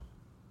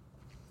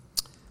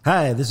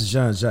Hi, this is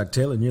Jean-Jacques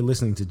Taylor, and you're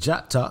listening to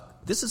JacquesTalk.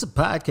 This is a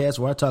podcast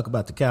where I talk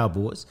about the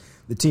Cowboys,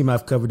 the team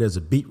I've covered as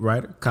a beat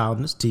writer,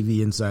 columnist, TV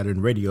insider,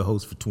 and radio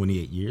host for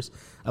 28 years.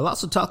 I'll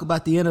also talk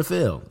about the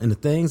NFL and the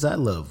things I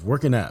love,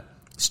 working out,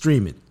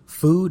 streaming,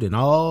 food, and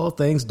all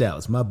things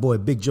Dallas. My boy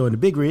Big Joe in the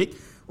Big Rig,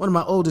 one of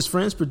my oldest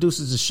friends,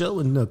 produces the show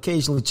and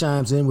occasionally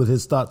chimes in with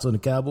his thoughts on the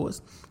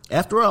Cowboys.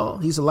 After all,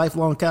 he's a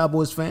lifelong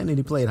Cowboys fan, and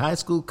he played high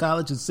school,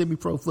 college, and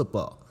semi-pro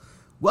football.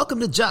 Welcome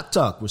to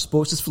JacquesTalk, where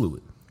sports is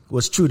fluid.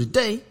 What's true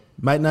today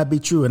might not be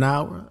true an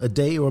hour, a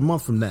day, or a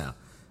month from now.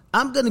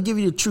 I'm going to give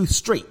you the truth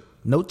straight,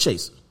 no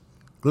chaser.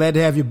 Glad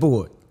to have you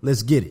aboard.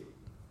 Let's get it.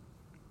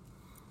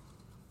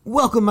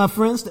 Welcome, my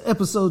friends, to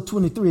episode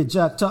 23 of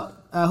JacquesTalk.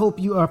 I hope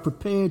you are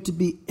prepared to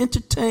be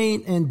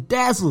entertained and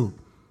dazzled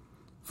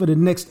for the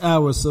next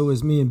hour or so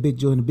as me and Big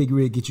Joe and the Big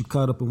Rig get you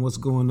caught up on what's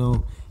going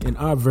on in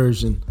our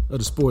version of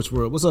the sports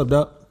world. What's up,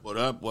 Doc? What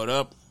up? What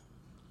up?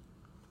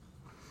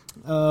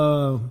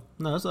 No,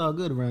 it's all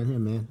good around here,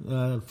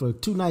 man. For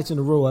 2 nights in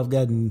a row, I've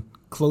gotten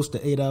close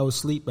to 8 hours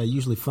sleep. I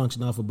usually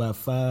function off about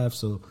 5,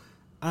 so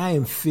I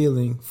am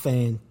feeling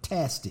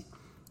fantastic.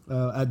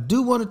 I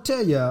do want to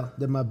tell y'all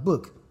that my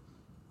book,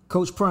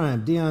 Coach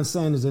Prime, Deion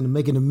Sanders and the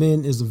Making of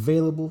Men, is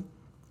available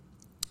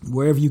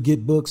wherever you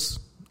get books,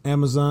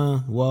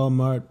 Amazon,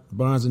 Walmart,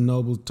 Barnes &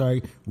 Noble,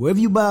 Target. Wherever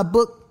you buy a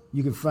book,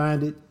 you can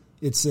find it.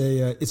 It's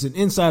an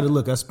insider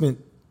look. I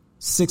spent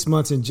 6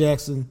 months in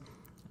Jackson.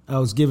 I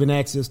was given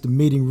access to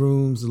meeting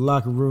rooms, the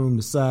locker room,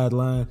 the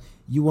sideline.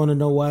 You want to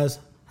know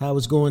how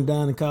it's going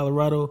down in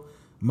Colorado?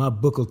 My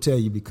book will tell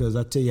you, because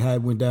I tell you how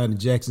it went down in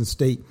Jackson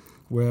State,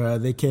 where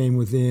they came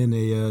within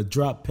a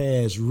drop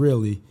pass,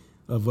 really,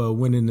 of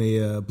winning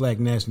a black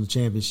national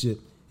championship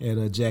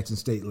at Jackson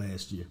State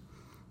last year.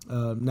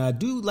 Now, I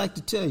do like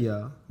to tell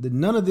y'all that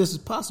none of this is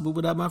possible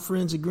without my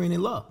friends at Green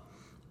 & Law.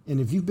 And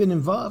if you've been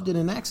involved in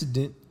an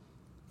accident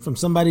from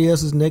somebody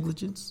else's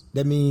negligence,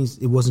 that means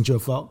it wasn't your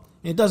fault.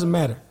 And it doesn't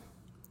matter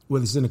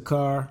whether it's in a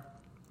car,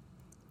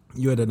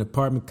 you're at an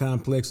apartment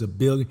complex, a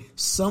building,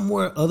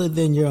 somewhere other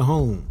than your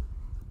home,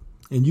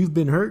 and you've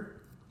been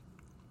hurt.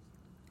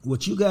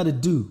 What you got to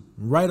do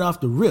right off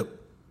the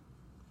rip,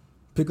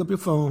 pick up your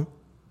phone,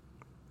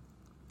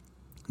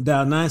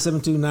 dial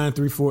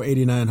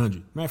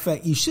 972-934-8900. Matter of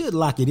fact, you should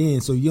lock it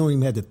in so you don't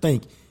even have to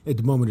think at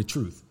the moment of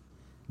truth.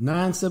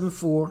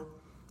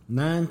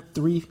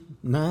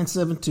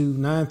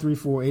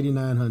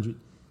 972-934-8900.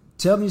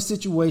 Tell them your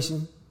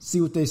situation,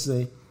 see what they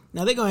say.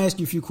 Now, they're going to ask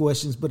you a few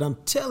questions, but I'm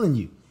telling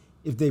you,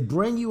 if they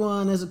bring you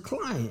on as a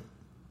client,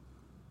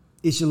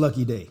 it's your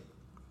lucky day.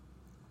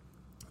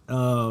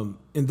 And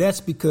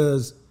that's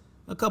because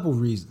a couple of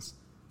reasons.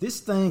 This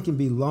thing can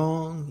be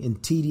long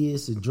and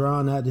tedious and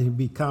drawn out. It can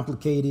be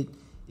complicated.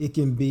 It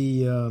can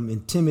be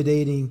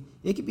intimidating.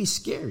 It can be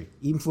scary,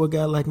 even for a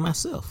guy like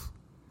myself.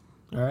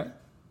 All right?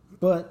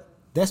 But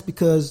that's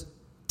because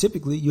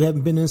typically you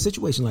haven't been in a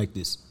situation like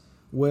this.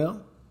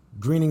 Well,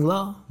 Greening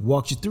Law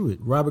walks you through it.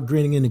 Robert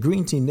Greening and the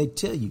Green Team, they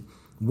tell you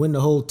when to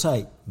hold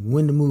tight,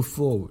 when to move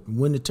forward,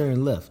 when to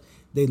turn left.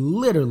 They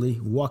literally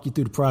walk you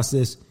through the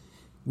process,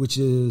 which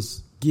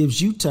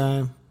gives you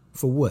time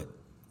for what?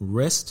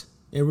 Rest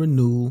and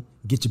renewal,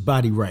 get your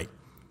body right.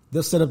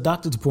 They'll set up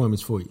doctor's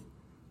appointments for you.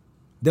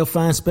 They'll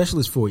find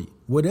specialists for you.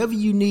 Whatever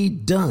you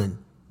need done,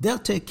 they'll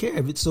take care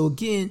of it. So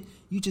again,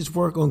 you just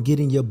work on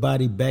getting your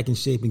body back in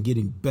shape and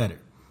getting better.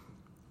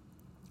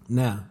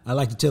 Now, I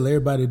like to tell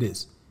everybody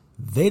this.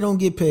 They don't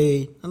get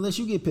paid unless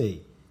you get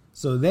paid.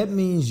 So that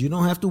means you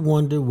don't have to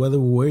wonder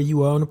where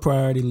you are on the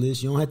priority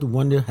list. You don't have to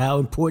wonder how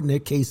important their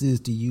case is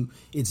to you.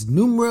 It's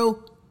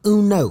numero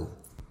uno,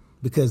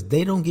 because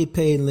they don't get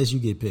paid unless you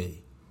get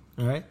paid.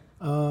 All right?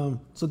 So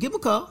give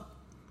them a call.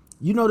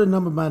 You know the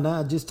number by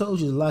now. I just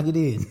told you to lock it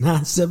in.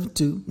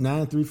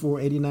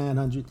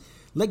 972-934-8900.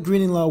 Let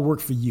Greening Law work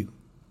for you.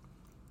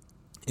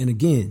 And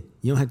again,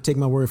 you don't have to take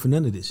my word for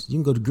none of this. You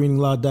can go to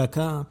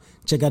greeninglaw.com,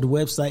 check out the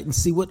website, and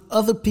see what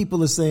other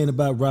people are saying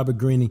about Robert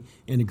Greening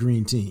and the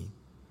Green Team.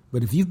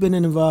 But if you've been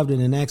involved in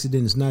an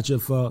accident, it's not your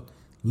fault.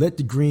 Let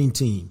the Green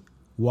Team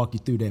walk you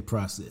through that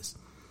process.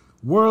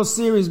 World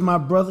Series, my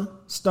brother,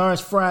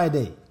 starts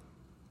Friday.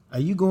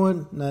 Are you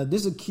going? Now,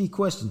 this is a key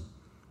question.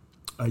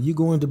 Are you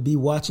going to be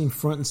watching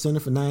front and center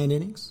for 9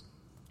 innings?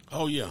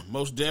 Oh, yeah,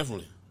 most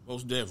definitely.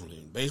 Most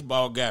definitely.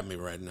 Baseball got me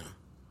right now.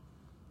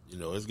 You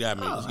know, it's got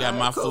me. It's got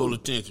my full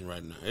attention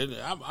right now.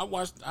 I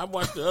watched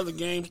the other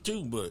games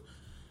too, but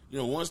you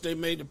know, once they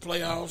made the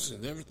playoffs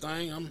and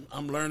everything,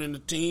 I'm learning the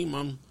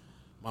team.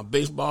 My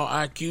baseball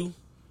IQ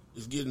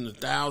is getting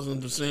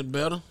 1,000%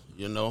 better.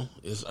 You know,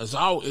 it's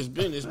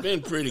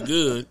been pretty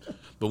good,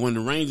 but when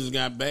the Rangers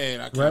got bad,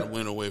 I kind of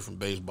went away from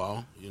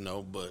baseball. You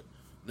know, but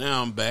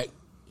now I'm back,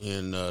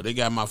 and they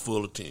got my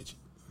full attention.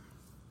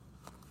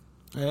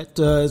 All right,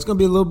 it's going to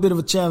be a little bit of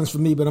a challenge for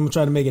me, but I'm going to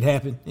try to make it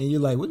happen. And you're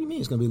like, what do you mean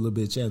it's going to be a little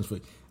bit of a challenge for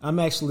you? I'm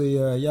actually,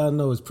 y'all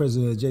know, as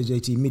president of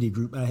JJT Media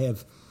Group, I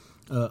have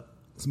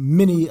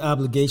many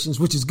obligations,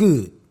 which is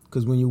good,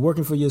 because when you're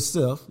working for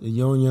yourself and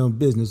you own your own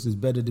business, it's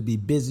better to be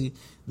busy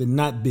than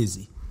not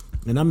busy.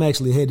 And I'm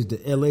actually headed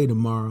to L.A.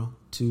 tomorrow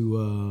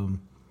to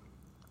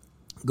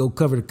go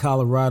cover the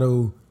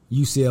Colorado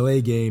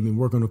UCLA game and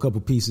work on a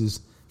couple pieces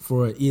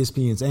for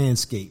ESPN's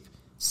Anscape.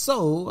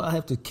 So I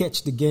have to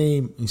catch the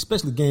game,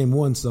 especially game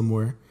 1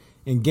 somewhere.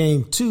 And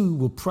game 2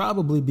 will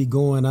probably be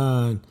going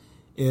on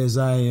as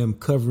I am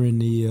covering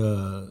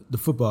the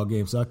football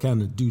game. So I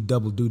kind of do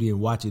double duty and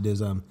watch it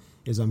as I'm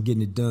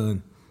getting it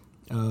done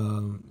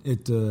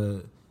at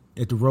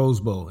the Rose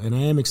Bowl. And I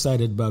am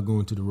excited about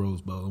going to the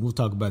Rose Bowl. And we'll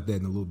talk about that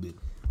in a little bit.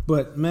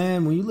 But,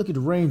 man, when you look at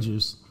the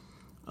Rangers,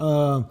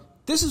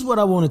 this is what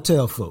I want to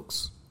tell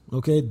folks.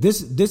 Okay,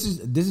 this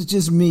is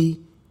just me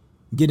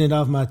getting it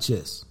off my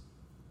chest.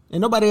 And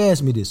nobody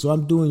asked me this, so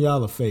I'm doing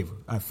y'all a favor,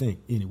 I think,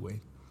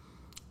 anyway.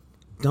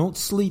 Don't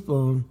sleep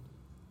on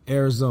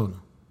Arizona.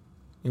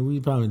 And we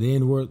probably the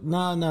end of the world.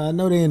 Nah, I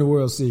know they're in the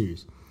World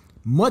Series.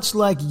 Much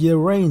like your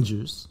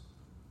Rangers,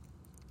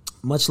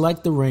 much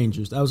like the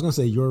Rangers, I was going to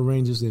say your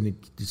Rangers, and it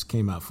just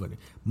came out funny.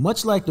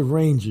 Much like the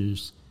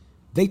Rangers,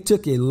 they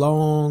took a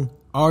long,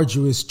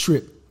 arduous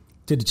trip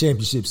to the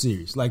championship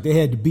series. Like they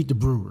had to beat the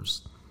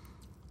Brewers.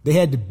 They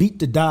had to beat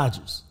the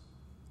Dodgers.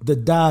 The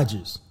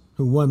Dodgers,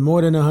 who won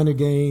more than 100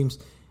 games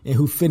and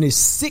who finished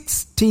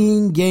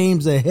 16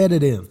 games ahead of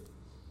them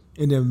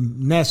in the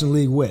National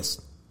League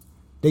West.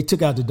 They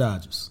took out the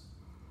Dodgers.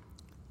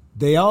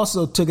 They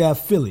also took out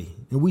Philly,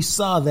 and we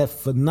saw that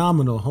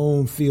phenomenal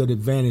home field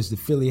advantage that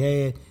Philly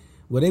had.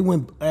 Well, they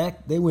went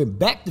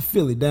back to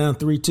Philly down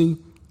 3-2,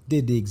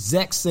 did the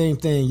exact same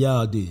thing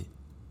y'all did,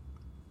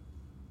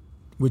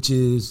 which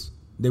is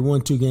they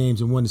won 2 games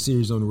and won the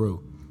series on the road.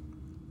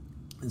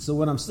 And so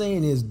what I'm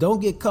saying is don't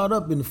get caught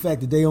up in the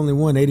fact that they only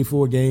won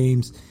 84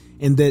 games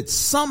and that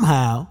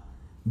somehow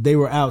they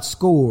were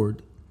outscored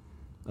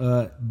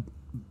like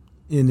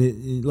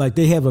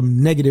they have a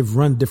negative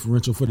run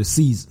differential for the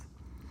season.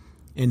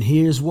 And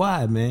here's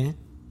why, man.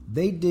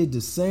 They did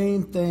the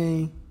same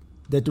thing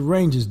that the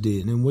Rangers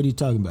did. And what are you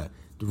talking about?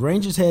 The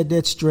Rangers had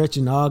that stretch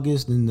in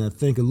August and I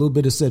think a little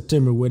bit of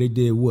September where they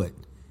did what?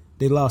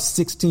 They lost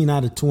 16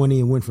 out of 20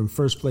 and went from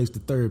first place to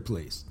third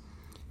place.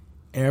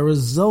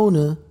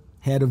 Arizona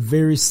had a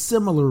very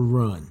similar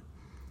run.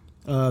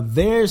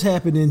 Theirs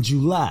happened in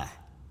July.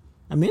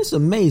 I mean, it's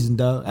amazing,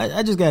 dog.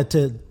 I just got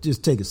to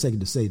just take a second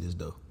to say this,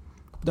 though.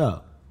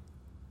 Dog,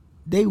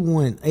 they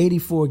won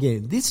 84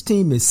 games. This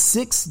team is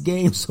 6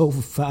 games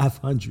over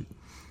 500,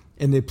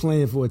 and they're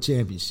playing for a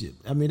championship.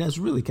 I mean, that's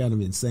really kind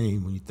of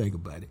insane when you think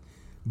about it.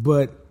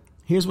 But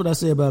here's what I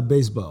say about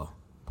baseball,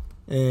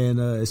 and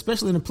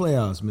especially in the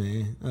playoffs,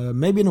 man.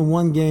 Maybe in a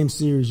 1-game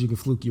series, you can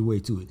fluke your way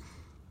to it.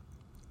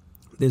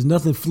 There's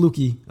nothing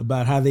fluky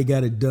about how they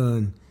got it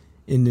done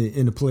in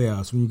the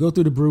playoffs. When you go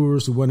through the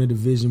Brewers, who won the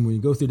division, when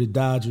you go through the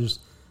Dodgers,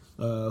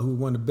 who were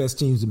one of the best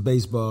teams in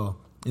baseball,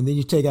 and then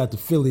you take out the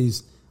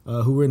Phillies,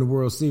 who were in the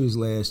World Series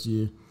last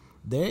year,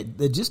 there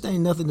just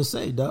ain't nothing to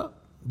say, dog.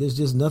 There's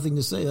just nothing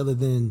to say other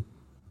than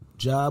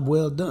job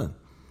well done.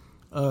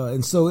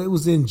 And so it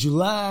was in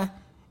July,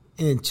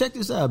 and check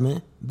this out,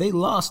 man. They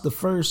lost the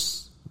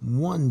first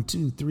 1,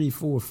 2, 3,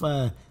 4,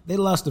 5. They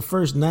lost the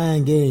first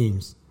 9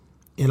 games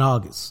in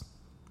August.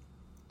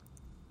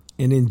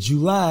 And in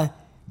July,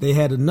 they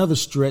had another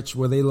stretch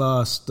where they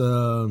lost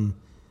 9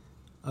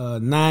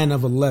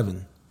 of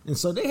 11. And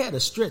so they had a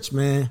stretch,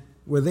 man,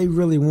 where they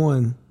really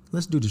won.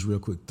 Let's do this real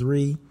quick.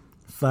 3,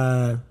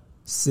 5,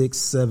 6,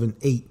 7,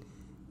 8.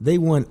 They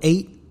won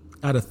 8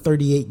 out of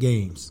 38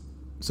 games.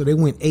 So they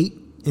went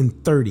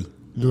 8-30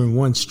 during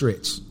one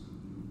stretch.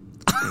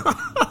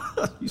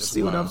 You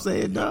see what I'm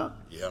saying, dog?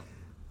 Yeah.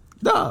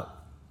 Dog,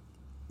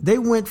 they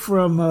went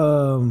from,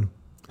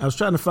 I was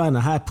trying to find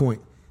the high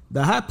point.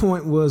 The high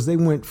point was they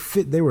were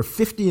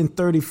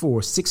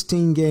 50-34,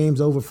 16 games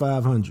over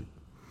 500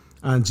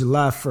 on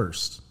July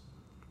 1st.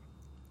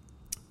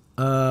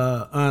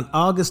 On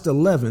August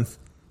 11th,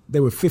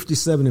 they were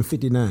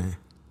 57-59.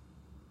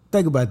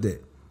 Think about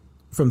that.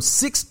 From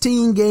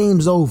 16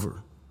 games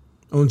over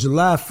on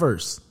July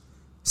 1st,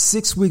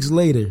 6 weeks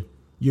later,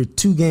 you're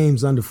 2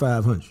 games under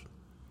 500.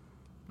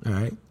 All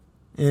right.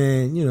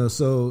 And,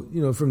 so,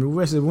 from the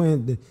rest of the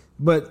win,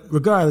 but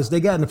regardless, they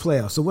got in the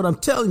playoffs. So what I'm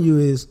telling you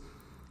is,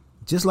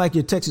 just like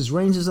your Texas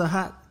Rangers are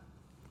hot,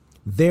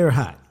 they're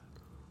hot.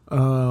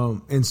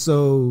 And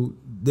so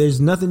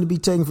there's nothing to be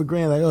taken for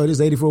granted. Like,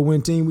 this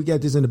 84-win team, we got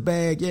this in the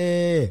bag.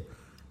 Yeah.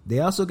 They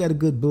also got a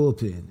good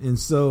bullpen. And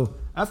so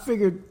I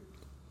figured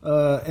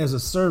as a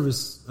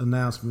service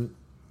announcement,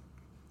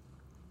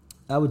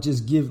 I would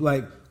just give,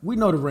 we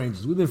know the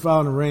Rangers. We've been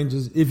following the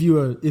Rangers. If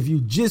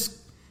you just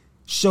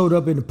showed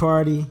up in the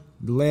party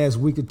the last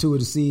week or 2 of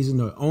the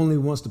season or only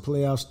once the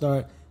playoffs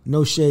start,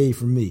 no shade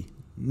from me.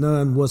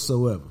 None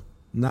whatsoever.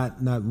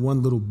 Not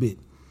one little bit,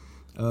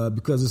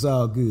 because it's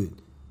all good.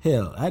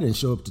 Hell, I didn't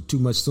show up to too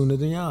much sooner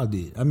than y'all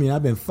did. I mean,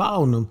 I've been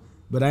following them,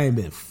 but I ain't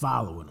been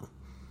following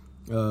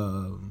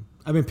them.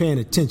 I've been paying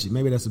attention.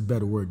 Maybe that's a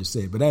better word to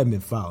say, but I haven't been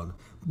following them.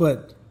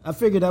 But I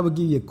figured I would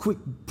give you a quick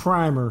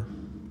primer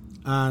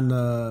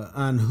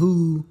on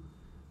who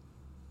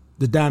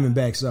the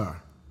Diamondbacks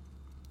are.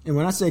 And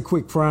when I say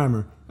quick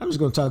primer, I'm just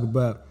going to talk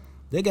about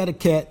they got a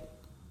cat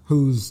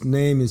whose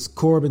name is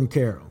Corbin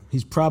Carroll.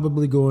 He's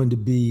probably going to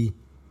be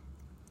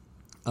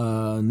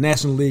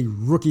National League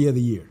Rookie of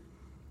the Year.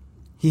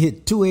 He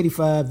hit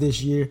 285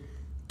 this year,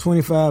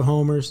 25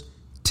 homers,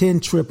 10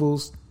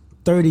 triples,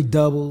 30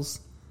 doubles,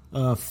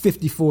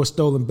 54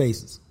 stolen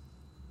bases.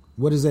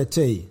 What does that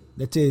tell you?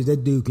 That tells you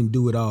that dude can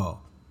do it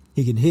all.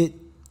 He can hit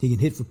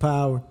for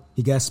power,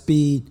 he got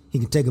speed, he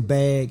can take a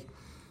bag.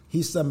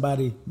 He's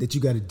somebody that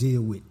you got to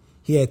deal with.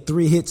 He had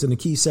 3 hits and a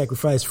key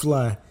sacrifice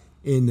fly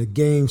in the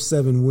Game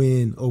 7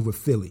 win over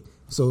Philly.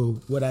 So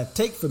what I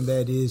take from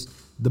that is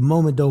the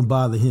moment don't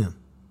bother him.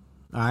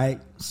 All right?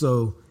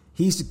 So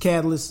he's the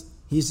catalyst.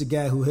 He's the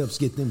guy who helps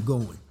get them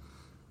going.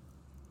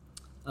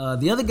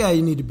 The other guy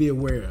you need to be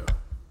aware of, a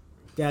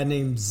guy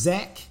named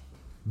Zach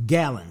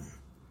Gallen.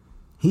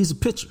 He's a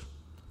pitcher.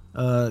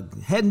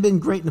 Hadn't been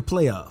great in the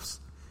playoffs.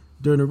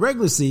 During the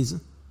regular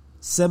season,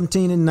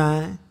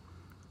 17-9,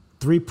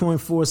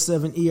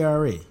 3.47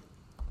 ERA.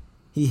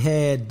 He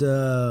had,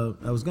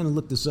 I was going to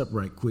look this up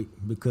right quick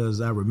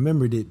because I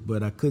remembered it,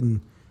 but I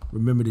couldn't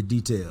remember the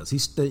details.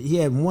 He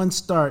had 1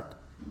 start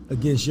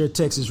against your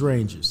Texas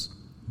Rangers.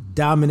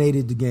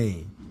 Dominated the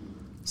game.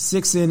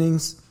 6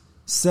 innings,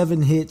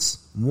 7 hits,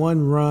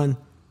 1 run,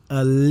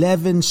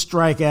 11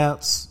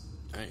 strikeouts,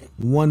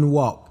 1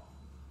 walk.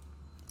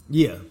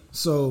 Yeah,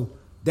 so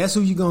that's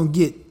who you're going to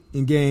get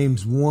in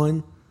games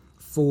 1,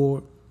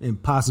 4,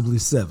 and possibly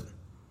 7.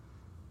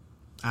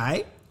 All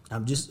right?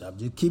 I'm just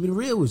keeping it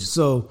real with you.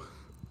 So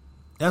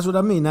that's what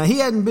I mean. Now, he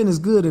hadn't been as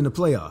good in the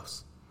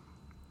playoffs,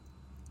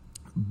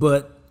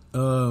 but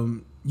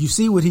you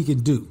see what he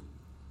can do.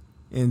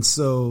 And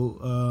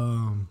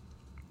so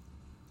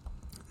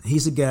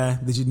he's a guy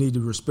that you need to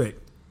respect.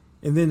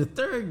 And then the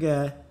third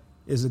guy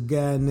is a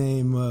guy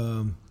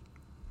named,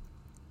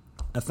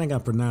 I think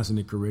I'm pronouncing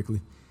it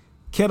correctly,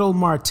 Ketel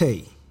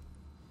Marte.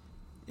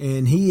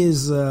 And he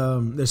is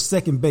their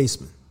second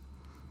baseman.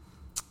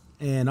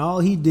 And all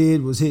he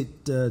did was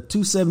hit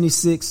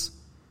 276,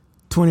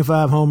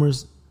 25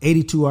 homers,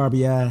 82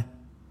 RBI.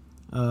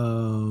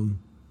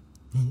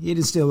 He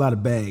didn't steal a lot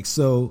of bags.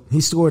 So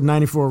he scored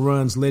 94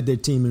 runs, led their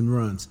team in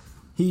runs.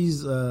 He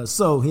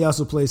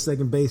also plays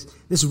second base.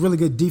 This is a really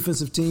good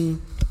defensive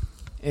team.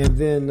 And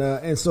then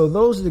and so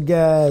those are the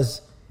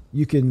guys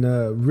you can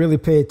really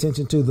pay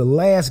attention to. The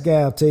last guy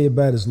I'll tell you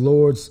about is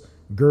Lourdes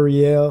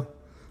Gurriel.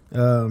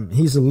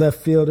 He's a left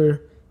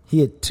fielder. He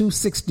hit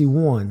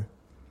 261.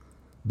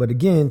 But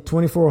again,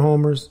 24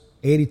 homers,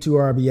 82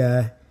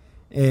 RBI,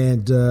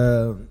 and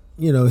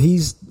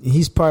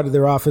he's part of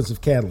their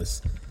offensive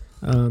catalyst.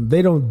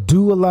 They don't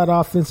do a lot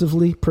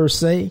offensively per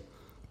se,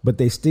 but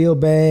they steal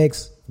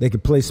bags. They can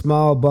play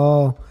small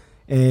ball,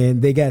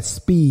 and they got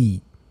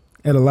speed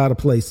at a lot of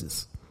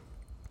places.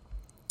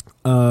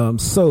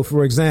 So,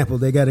 for example,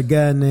 they got a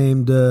guy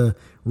named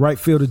right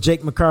fielder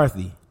Jake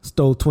McCarthy,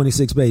 stole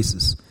 26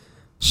 bases.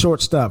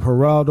 Shortstop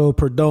Geraldo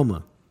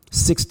Perdomo,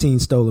 16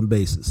 stolen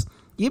bases.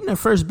 Even their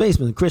first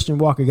baseman, Christian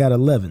Walker, got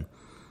 11.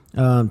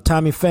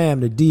 Tommy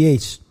Pham, the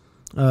DH,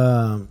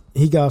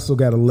 he also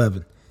got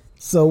 11.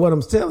 So what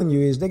I'm telling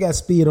you is they got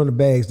speed on the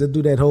bags. They'll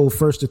do that whole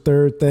first to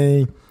third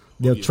thing.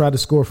 They'll try to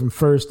score from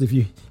first. If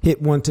you hit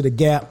one to the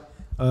gap,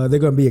 they're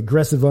going to be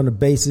aggressive on the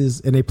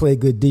bases, and they play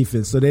good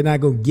defense. So they're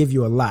not going to give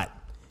you a lot.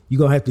 You're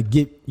going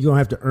to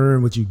have to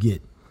earn what you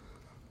get.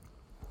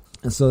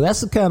 And so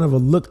that's a kind of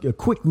a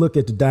quick look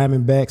at the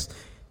Diamondbacks.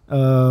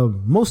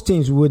 Most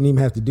teams wouldn't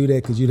even have to do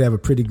that because you'd have a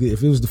pretty good.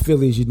 If it was the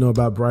Phillies, you'd know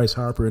about Bryce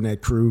Harper and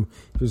that crew.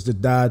 If it was the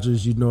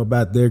Dodgers, you'd know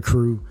about their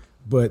crew.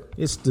 But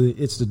it's the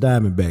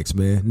Diamondbacks,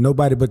 man.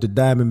 Nobody but the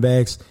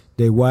Diamondbacks,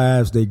 their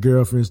wives, their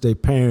girlfriends, their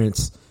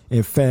parents,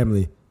 and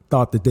family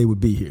thought that they would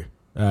be here.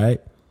 All right,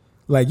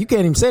 like you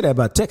can't even say that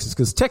about Texas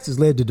because Texas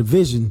led the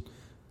division,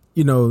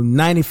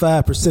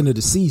 95% of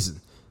the season.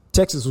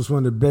 Texas was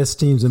one of the best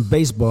teams in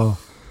baseball.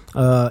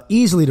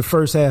 Easily the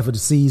first half of the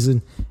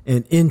season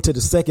and into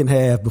the second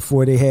half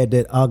before they had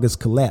that August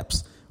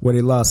collapse where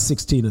they lost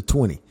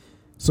 16-20.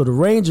 So the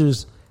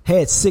Rangers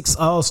had 6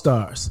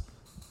 All-Stars.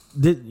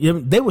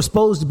 They were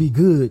supposed to be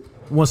good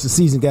once the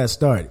season got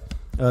started.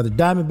 The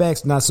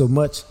Diamondbacks, not so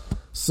much.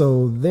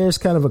 So there's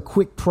kind of a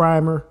quick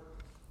primer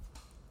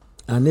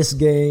on this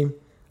game.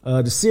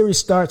 The series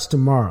starts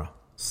tomorrow,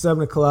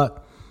 7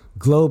 o'clock,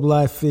 Globe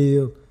Life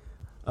Field.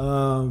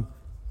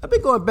 I've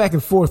been going back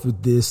and forth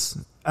with this.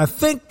 I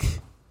think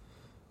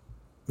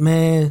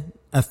the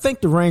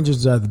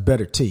Rangers are the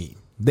better team.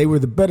 They were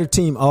the better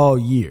team all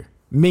year,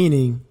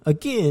 meaning,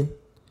 again,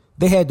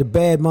 they had the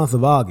bad month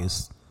of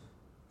August,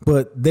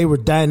 but they were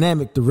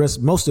dynamic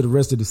most of the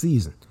rest of the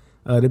season.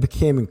 They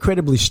became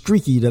incredibly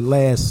streaky the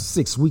last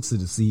 6 weeks of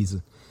the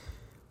season.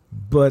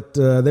 But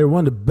they're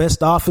one of the best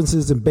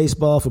offenses in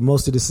baseball for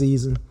most of the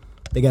season.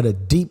 They got a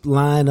deep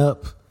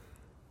lineup,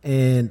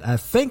 and I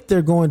think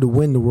they're going to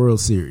win the World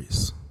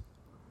Series.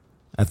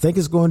 I think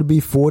it's going to be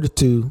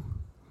 4-2.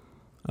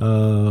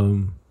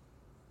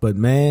 But,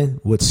 man,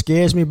 what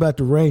scares me about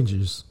the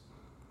Rangers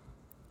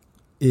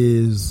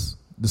is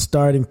the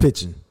starting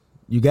pitching.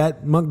 You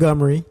got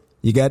Montgomery.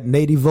 You got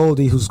Nate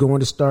Eovaldi, who's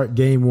going to start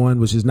game 1,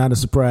 which is not a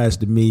surprise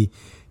to me,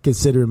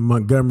 considering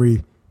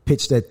Montgomery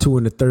pitched that 2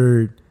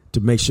 1/3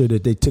 to make sure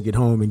that they took it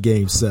home in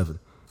game 7.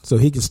 So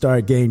he can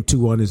start game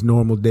 2 on his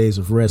normal days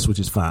of rest, which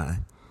is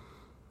fine.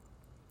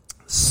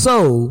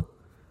 So,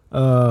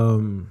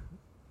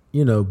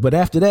 but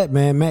after that,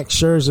 man, Max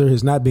Scherzer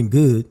has not been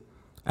good.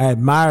 I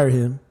admire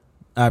him.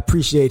 I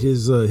appreciate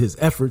his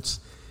efforts,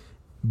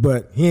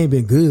 but he ain't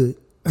been good.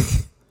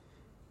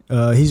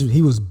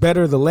 He was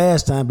better the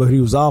last time, but he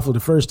was awful the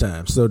first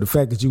time. So the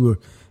fact that you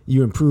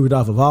improved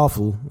off of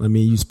awful, I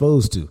mean, you're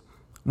supposed to.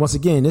 Once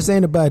again, this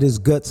ain't about his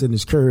guts and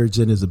his courage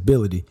and his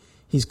ability.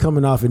 He's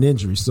coming off an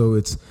injury, so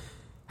it's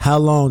how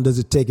long does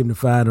it take him to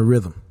find a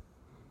rhythm?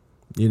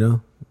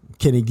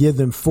 Can he give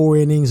them 4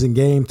 innings in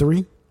game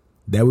 3?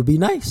 That would be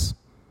nice.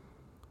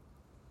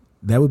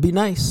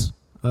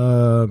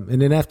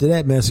 And then after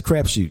that, man, it's a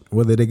crapshoot.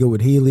 Whether they go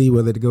with Healy,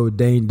 whether they go with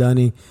Dane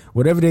Dunning,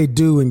 whatever they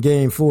do in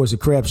game 4 is a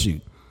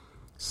crapshoot.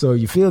 So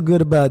you feel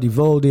good about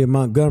Eovaldi and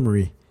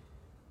Montgomery,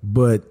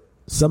 but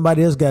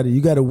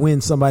you got to win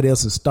somebody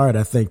else's start,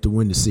 I think, to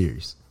win the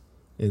series.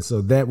 And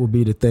so that will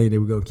be the thing that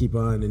we're going to keep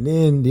on. And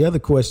then the other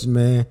question,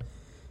 man,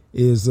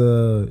 is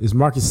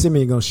Marcus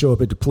Semien going to show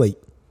up at the plate?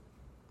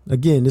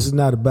 Again, this is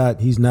not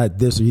about he's not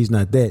this or he's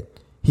not that.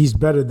 He's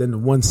better than the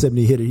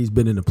 170 hitter he's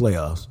been in the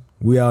playoffs.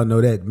 We all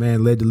know that.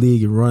 Man led the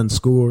league in runs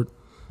scored,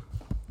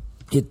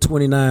 hit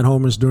 29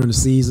 homers during the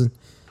season.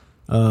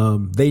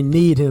 They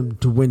need him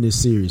to win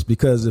this series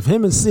because if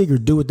him and Seager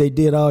do what they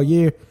did all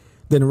year,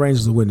 then the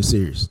Rangers will win the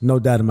series. No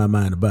doubt in my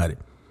mind about it.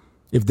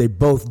 If they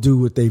both do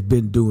what they've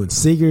been doing.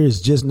 Seager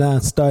is just now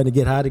starting to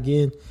get hot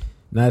again.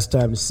 Now it's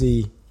time to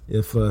see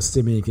if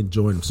Semien can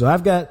join him. So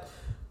I've got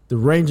the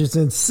Rangers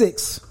in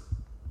 6.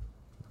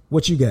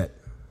 What you got?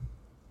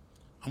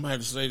 I'm gonna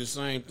have to say the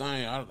same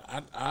thing.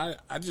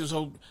 I just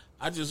hope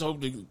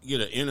they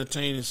get an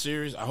entertaining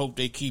series. I hope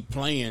they keep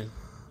playing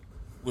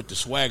with the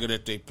swagger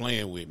that they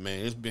playing with.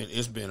 Man,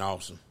 it's been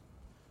awesome.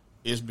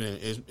 It's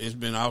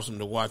been awesome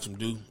to watch them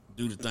do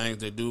the things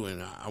they do,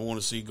 and I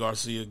want to see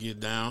Garcia get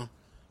down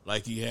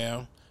like he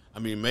have. I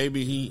mean,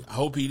 I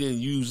hope he didn't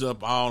use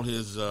up all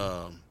his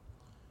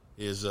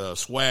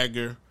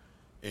swagger,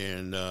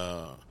 and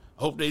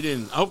hope they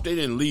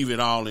didn't leave it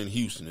all in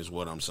Houston. Is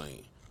what I'm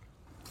saying,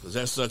 because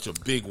that's such a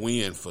big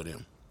win for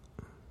them.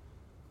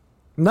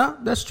 No,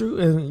 that's true,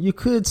 and you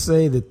could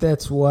say that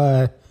that's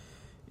why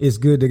it's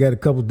good they got a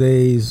couple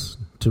days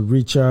to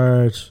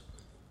recharge,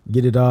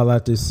 get it all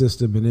out their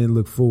system, and then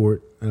look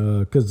forward.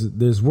 Because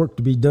there's work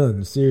to be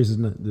done. The series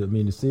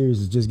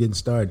is just getting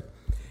started.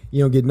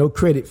 You don't get no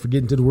credit for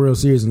getting to the World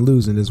Series and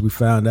losing, as we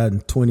found out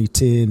in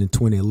 2010 and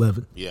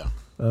 2011. Yeah.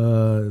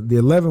 The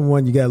 11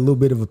 one you got a little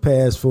bit of a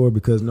pass for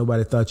because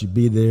nobody thought you'd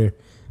be there.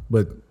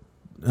 But,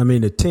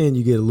 the 10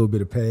 you get a little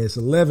bit of pass.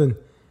 11,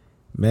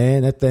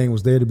 man, that thing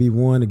was there to be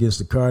won against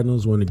the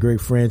Cardinals, one of the great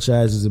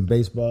franchises in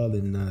baseball,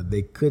 and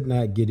they could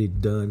not get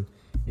it done.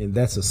 And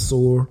that's a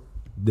sore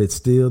that's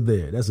still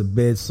there. That's a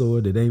bad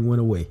sore that ain't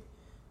went away.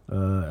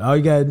 All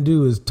you got to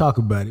do is talk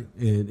about it,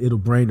 and it'll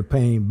bring the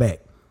pain back.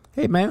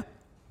 Hey, man,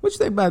 what you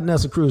think about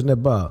Nelson Cruz and that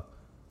ball?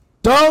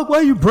 Dog,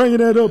 why you bringing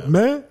that up,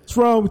 man? What's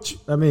wrong with you?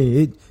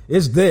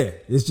 It's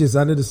there. It's just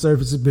under the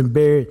surface. It's been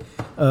buried.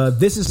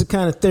 This is the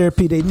kind of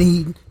therapy they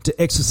need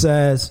to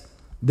exercise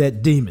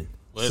that demon.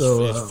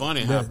 Well, it's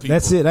funny how people.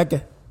 That's it.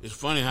 It's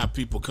funny how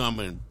people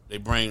come and they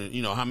bring.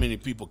 How many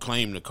people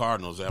claim the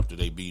Cardinals after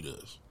they beat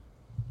us?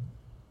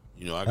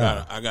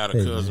 I got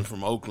a cousin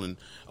from Oakland.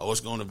 Oh,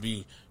 it's going to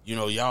be.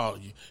 Y'all.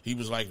 He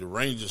was like the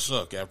Rangers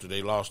suck after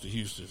they lost to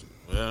Houston.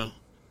 Well,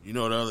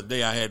 the other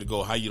day I had to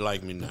go. How you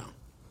like me now?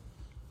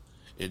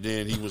 And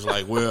then he was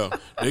like, well,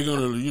 they're going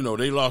to,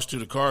 they lost to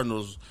the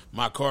Cardinals,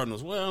 my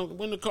Cardinals. Well,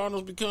 when the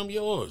Cardinals become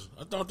yours?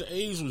 I thought the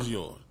A's was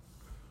yours.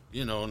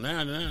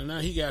 Now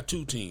he got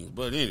 2 teams.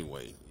 But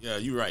anyway, yeah,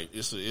 you're right.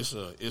 It's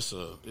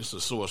a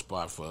sore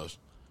spot for us.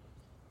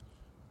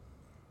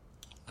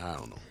 I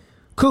don't know.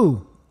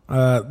 Cool.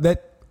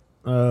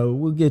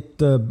 We'll get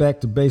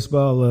back to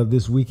baseball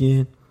this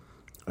weekend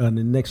on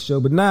the next show.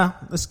 But now,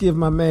 let's give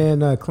my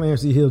man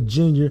Clarence E. Hill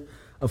Jr.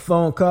 a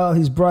phone call.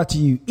 He's brought to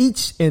you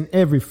each and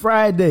every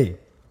Friday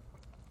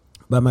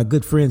by my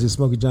good friends at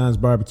Smokey John's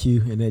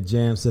Barbecue and that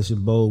Jam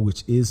Session Bowl,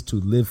 which is to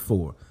live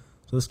for.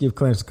 So let's give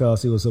Clarence a call,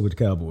 see what's up with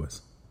the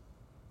Cowboys.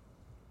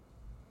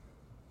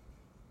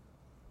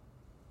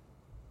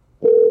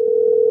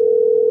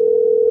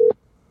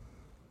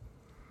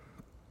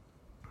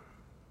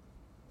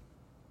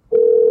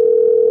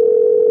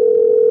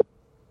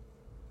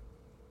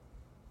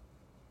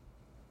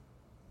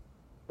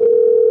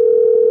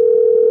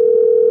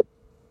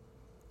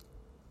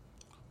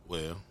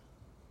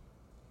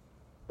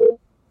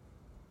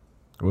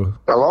 Well,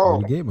 hello.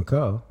 You gave him a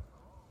call.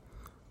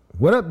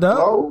 What up, dog?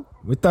 Hello?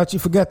 We thought you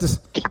forgot to.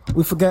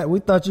 We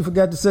thought you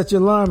forgot to set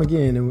your alarm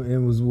again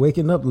and was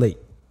waking up late.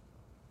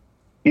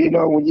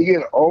 When you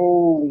get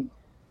old,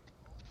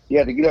 you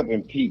have to get up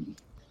and pee.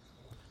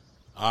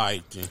 All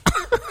right, then.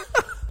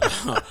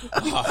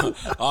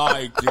 All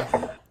right,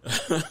 then.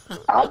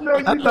 I know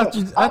you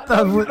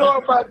know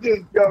about this,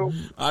 Joe.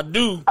 I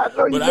do. I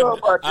know you know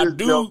about this,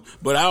 Joe.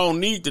 But I don't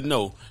need to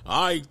know.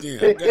 All right,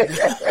 then.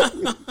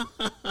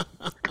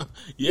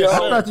 Yes, I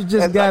sir. thought you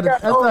just got it. I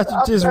thought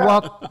you just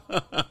walked.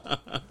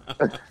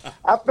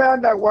 I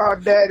found out why our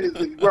daddies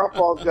and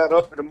grandpas got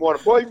up in the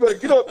morning. Boy, you better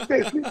get up and stay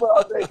asleep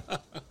all day.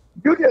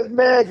 You just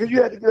mad because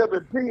you had to get up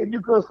and pee and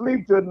you couldn't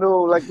sleep till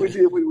noon like we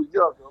did when we was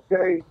young,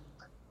 okay?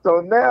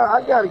 So now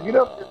I got to get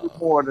up in the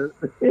morning.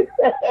 You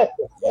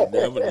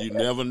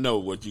never know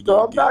what you're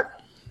So going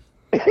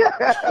to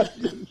get. I'm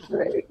just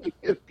saying.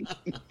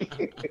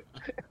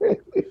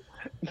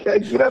 You got to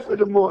get up in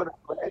the morning,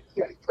 man.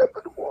 You got to get up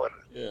in the morning.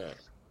 Yeah.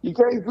 You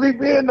can't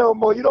sleep in no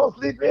more. You don't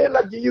sleep in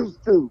like you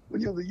used to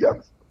when you was a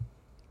youngster.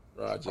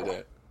 Roger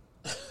that.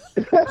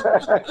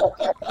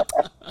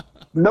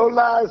 No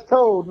lies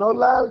told. No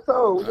lies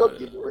told. We're going to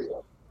keep it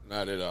real.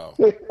 Not at all.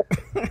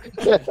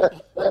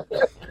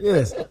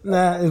 Yes.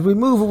 Now, as we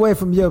move away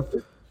from your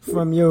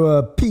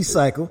peace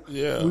cycle,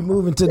 Yeah. we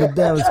move into the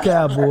Dallas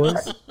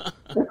Cowboys.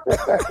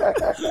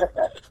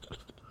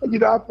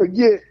 I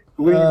forget.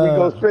 We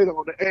go straight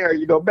on the air.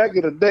 Back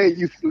in the day, you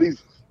used to at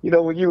least,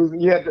 when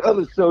you had the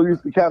other show, you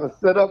used to kind of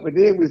set up, and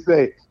then we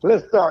say,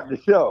 let's start the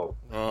show.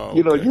 Oh,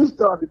 okay. You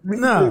started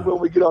immediately when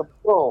we get off the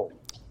phone.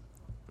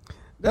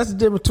 That's the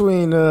difference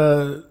between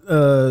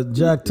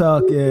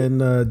JacquesTalk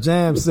and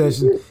Jam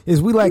Session.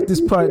 Is we like this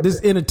part,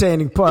 this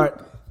entertaining part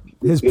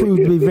has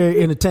proved to be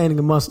very entertaining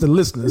amongst the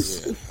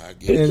listeners. Yeah, I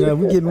get you.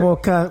 And we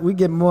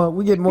get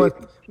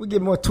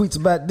more tweets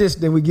about this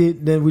than we do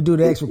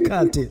the actual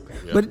content.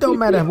 Yep. But it don't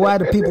matter why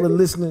the people are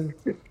listening,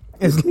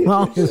 as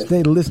long as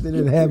they're listening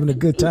and having a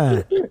good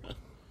time.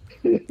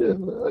 This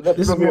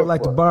is more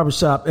like the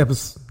barbershop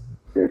episode.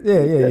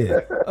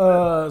 Yeah.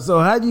 So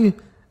how do you,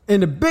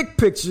 in the big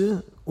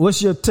picture,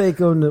 what's your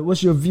take on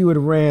what's your view of the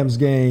Rams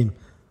game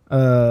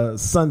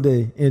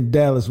Sunday in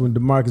Dallas when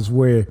DeMarcus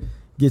Ware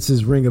gets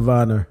his Ring of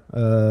Honor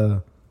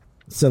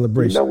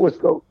celebration?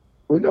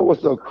 We know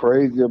what's so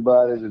crazy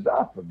about it is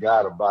I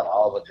forgot about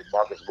all the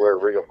DeMarcus Ware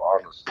Ring of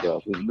Honor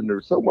stuff.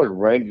 There's so much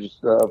Ranger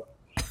stuff.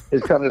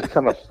 It's kind of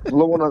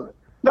flowing on.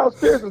 No,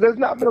 seriously, there's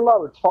not been a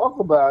lot of talk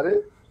about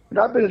it. And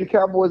I've been to the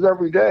Cowboys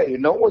every day,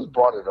 and no one's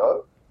brought it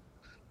up.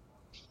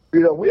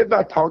 We have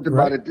not talked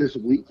about it this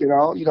week.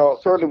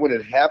 Certainly when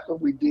it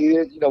happened, we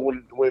did.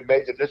 When we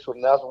made the initial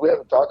announcement, we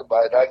haven't talked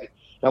about it.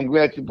 I'm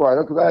glad you brought it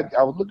up because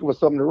I was looking for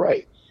something to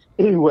write.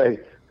 Anyway,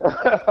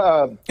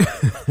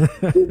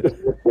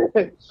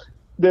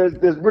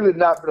 there's really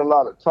not been a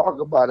lot of talk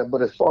about it.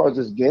 But as far as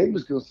this game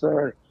is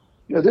concerned,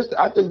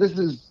 I think this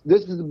is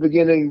the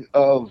beginning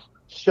of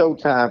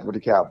showtime for the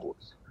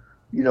Cowboys.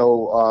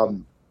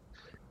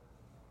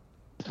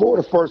 For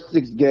the first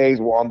 6 games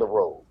were on the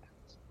road.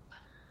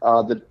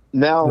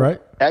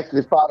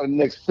 Actually 5 of the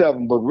next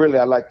 7, but really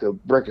I like to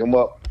break them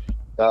up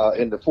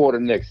into 4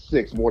 of the next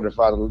 6 more than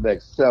 5 of the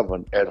next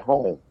 7 at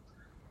home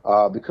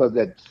because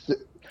that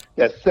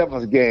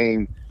 7th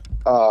game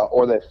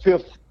or that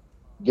 5th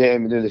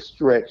game in the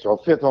stretch or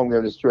 5th home game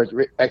in the stretch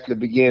actually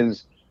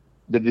begins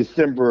the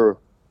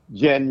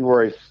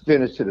December-January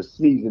finish to the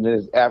season. And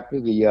it's after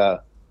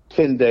the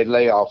 10-day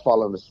layoff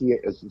following the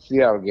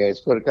Seattle game.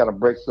 So it kind of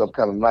breaks up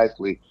kind of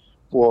nicely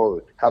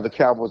for how the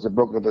Cowboys have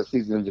broken up the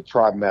season into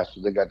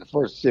trimesters. They got the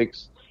first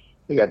 6,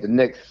 they got the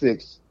next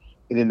 6,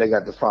 and then they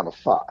got the final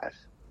 5.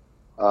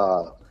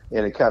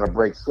 And it kind of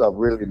breaks up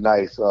really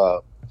nice,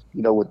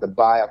 with the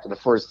bye after the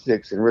first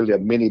 6 and really a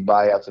mini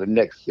bye after the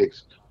next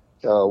 6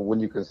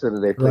 when you consider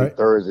they play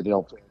Thursday, they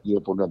don't play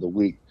again for another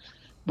week.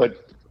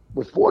 But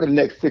before the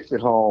next 6 at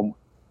home,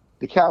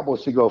 the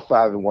Cowboys should go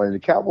 5-1. And the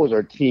Cowboys are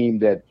a team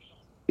that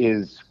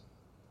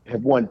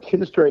have won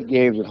 10 straight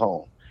games at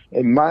home.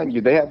 And mind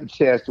you, they have a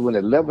chance to win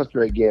an 11th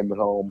straight game at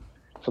home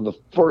for the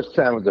first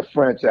time as a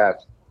franchise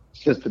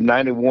since the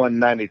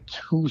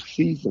 91-92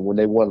 season when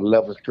they won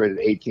 11th straight at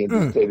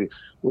AT&T Stadium,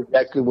 which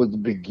actually was the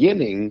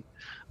beginning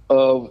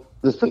of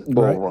the Super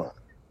Bowl run.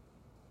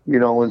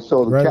 And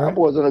so the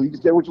Cowboys, you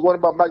can say what you want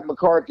about Mike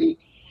McCarthy.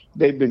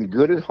 They've been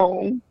good at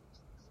home,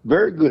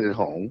 very good at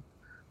home,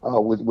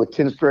 with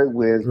 10 straight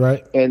wins.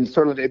 Right. And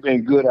certainly they've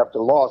been good after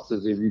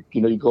losses. If you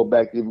go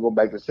back to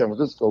the San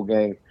Francisco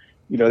game,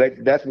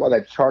 that's why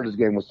that Chargers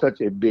game was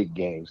such a big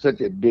game, such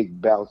a big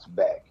bounce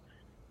back.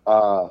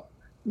 How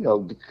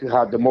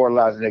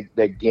demoralizing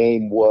that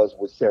game was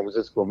with San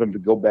Francisco. Remember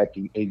to go back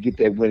and get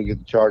that win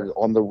against the Chargers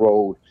on the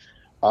road.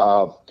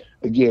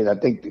 Again, I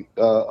think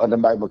under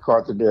Mike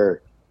McCarthy,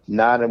 they're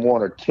 9-1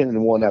 or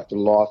 10-1 after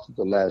losses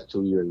the last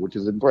 2 years, which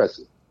is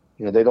impressive.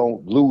 They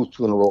don't lose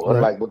 2 in a row,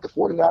 unlike what the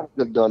 49ers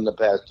have done the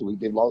past 2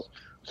 weeks. They've lost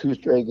 2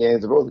 straight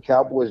games in a row. The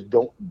Cowboys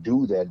don't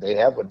do that. They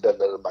haven't done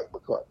that under Mike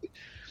McCarthy.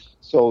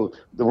 So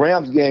the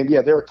Rams game,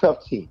 they're a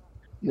tough team.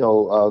 They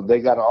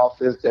got an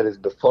offense that has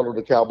befuddled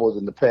the Cowboys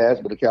in the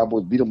past, but the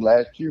Cowboys beat them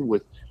last year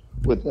with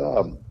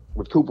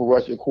Cooper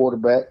Rush at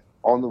quarterback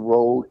on the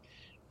road.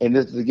 And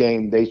this is a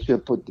game they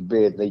should put to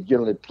bed. They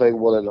generally play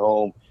well at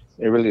home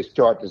and really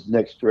start this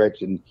next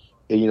stretch. And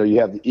you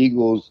have the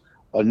Eagles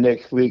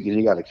next week, and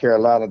you got a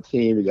Carolina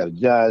team, you got a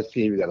Giants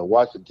team, you got a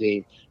Washington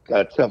team,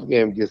 got a tough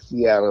game against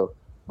Seattle.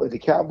 But the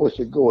Cowboys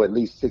should go at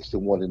least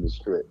 6-1 in this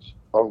stretch.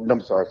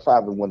 I'm sorry,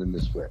 5-1 in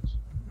this stretch.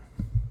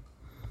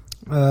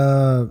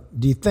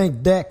 Do you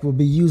think Dak will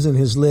be using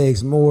his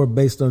legs more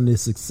based on the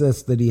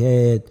success that he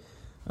had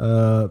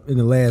in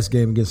the last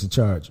game against the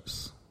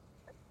Chargers?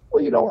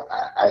 Well,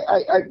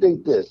 I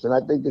think this, and I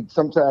think that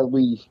sometimes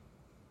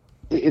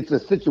it's a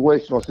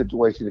situational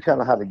situation,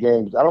 kind of how the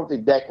games. I don't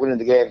think Dak went in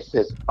the game and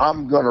says,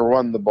 I'm going to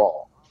run the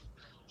ball.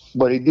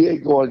 But he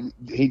did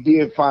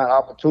find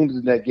opportunities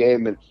in that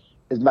game, and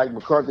as Mike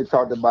McCarthy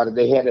talked about it,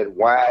 they had that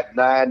wide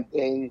 9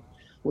 thing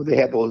where they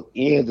had those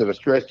ends that are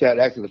stretched out,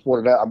 actually the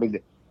 49. I mean,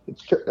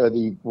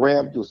 the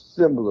Rams were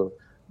similar,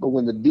 but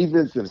when the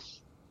defensive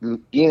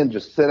ends are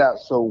set out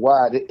so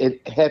wide,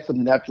 it had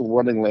some natural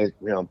running lanes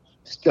for him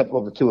to step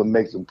over to and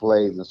make some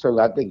plays. And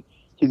certainly I think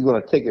he's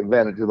going to take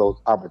advantage of those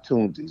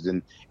opportunities,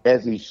 and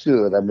as he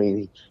should. I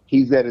mean,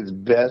 he's at his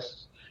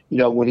best,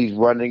 when he's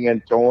running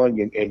and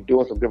throwing and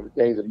doing some different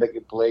things and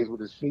making plays with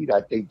his feet.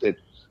 I think that,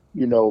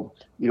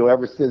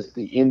 ever since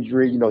the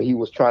injury, he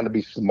was trying to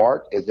be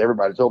smart, as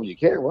everybody told me, you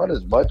can't run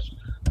as much.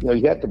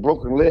 You had the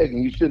broken leg,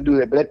 and you shouldn't do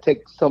that. But that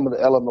takes some of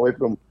the element away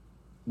from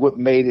what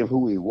made him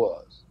who he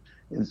was.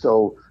 And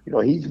so,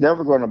 he's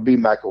never going to be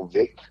Michael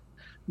Vick.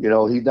 He's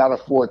not a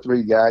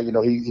 4-3 guy.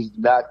 He's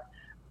not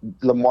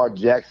Lamar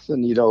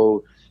Jackson. He's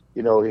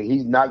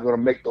not going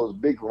to make those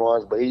big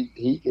runs, but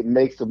he can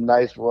make some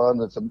nice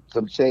runs and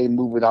some chain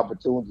moving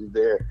opportunities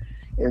there.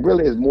 And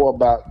really, it's more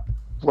about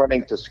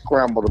running to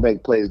scramble to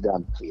make plays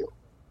down the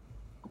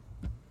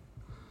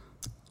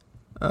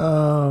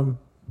field.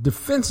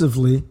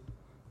 Defensively,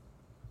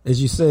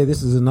 as you say,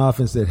 this is an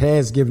offense that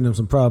has given them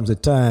some problems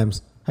at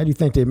times. How do you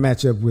think they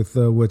match up with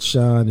what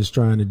Sean is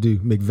trying to do,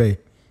 McVay?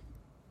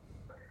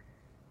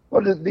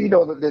 Well,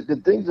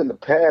 the things in the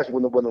past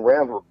when the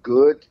Rams were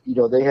good,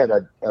 they had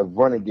a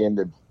running game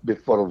that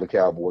befuddled the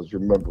Cowboys.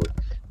 Remember,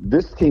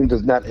 this team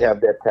does not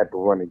have that type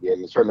of running game.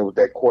 And certainly with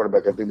that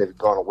quarterback, I think they've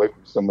gone away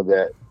from some of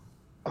that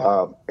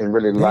and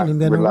really relied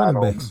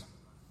on backs.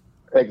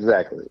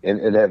 Exactly,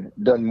 and have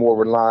done more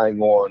relying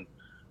on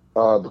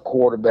the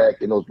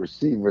quarterback and those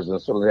receivers,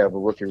 and so they have a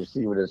rookie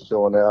receiver that's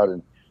showing out,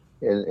 and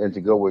to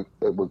go with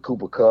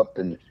Cooper Kupp,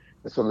 and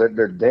so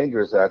they're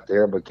dangerous out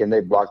there. But can they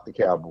block the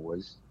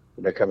Cowboys?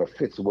 And that kind of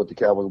fits with what the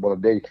Cowboys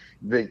want to do.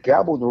 The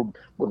Cowboys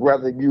would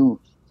rather you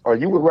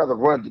would rather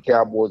run the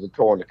Cowboys than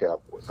throw on the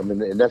Cowboys. I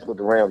mean, and that's what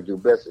the Rams do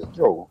best is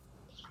throw,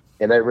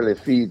 and that really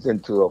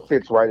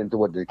fits right into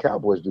what the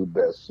Cowboys do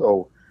best.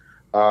 So,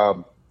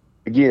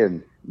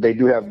 again, they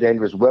do have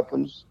dangerous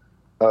weapons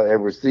at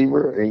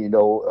receiver, and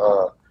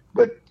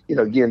but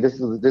again, this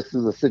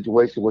is a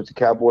situation which the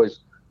Cowboys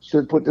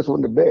should put this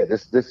one to bed.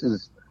 This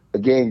is a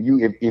game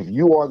if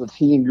you are the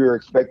team you're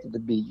expected to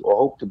be or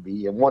hope to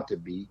be and want to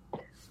be.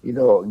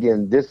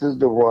 Again, this is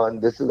the run.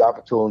 This is the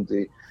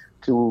opportunity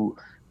to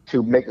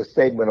make a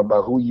statement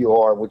about who you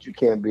are and what you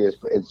can be,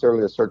 and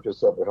certainly assert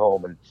yourself at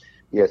home. And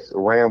yes,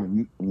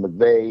 Rams,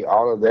 McVay,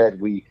 all of that.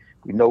 We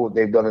know what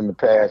they've done in the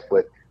past,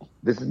 but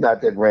this is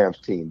not that Rams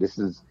team. This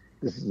is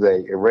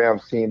a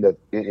Rams team that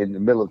in the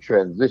middle of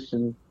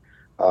transition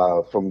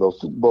from those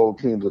Super Bowl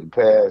teams of the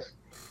past.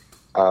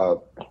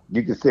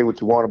 You can say what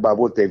you want about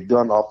what they've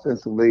done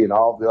offensively and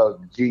all the other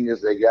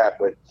genius they got,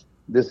 but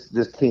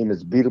this team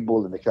is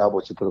beatable, and the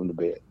Cowboys should put them to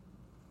bed.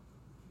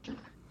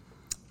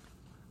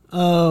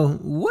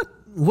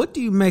 What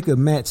do you make of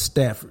Matt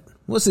Stafford?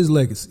 What's his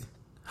legacy?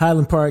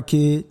 Highland Park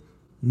kid,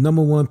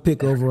 number 1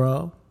 pick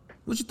overall.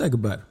 What you think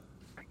about it?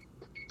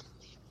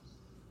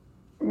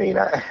 I mean,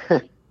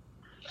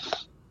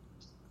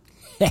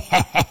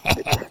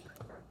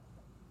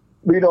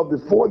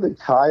 before the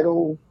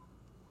title,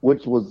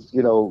 which was,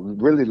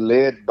 really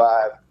led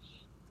by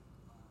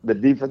the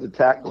defensive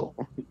tackle,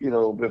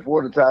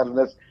 before the title,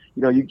 that's,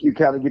 you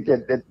kind of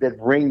get that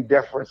ring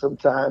deference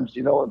sometimes,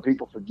 and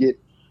people forget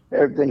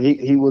everything.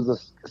 He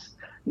was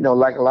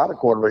like a lot of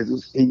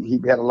quarterbacks, he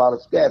had a lot of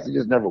stats. He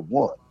just never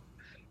won,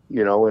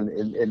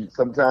 and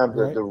sometimes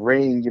right. the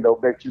ring,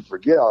 makes you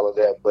forget all of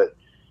that. But,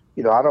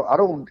 I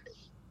don't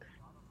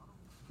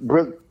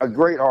a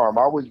great arm.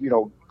 I was,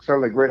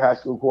 certainly a great high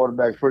school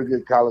quarterback, pretty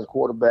good college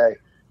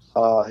quarterback,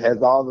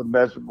 has all the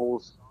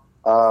measurables.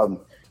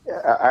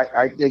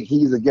 I think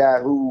he's a guy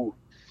who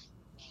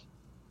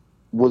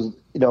was,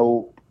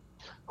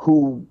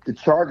 who the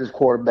Chargers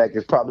quarterback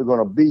is probably going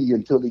to be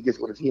until he gets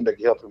with a team that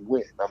can help him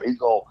win. I mean,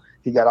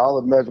 he got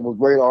all the measurables,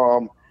 great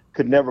arm,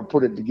 could never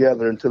put it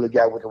together until he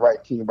got with the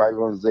right team, right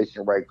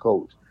organization, right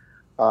coach.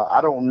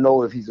 I don't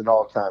know if he's an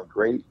all-time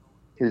great.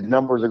 His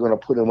numbers are going to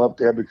put him up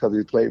there because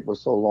he played for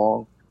so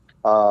long.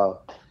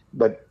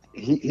 But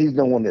he's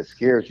no one that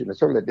scares you, and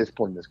certainly at this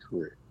point in his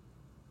career.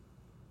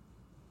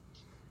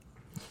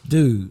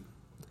 Dude,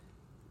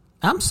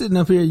 I'm sitting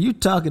up here, you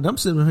talking, I'm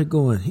sitting up here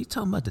going, he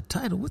talking about the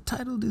title. What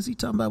title is he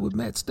talking about with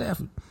Matt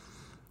Stafford?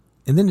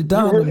 And then it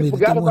dawned on me that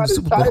they won the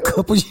Super Bowl a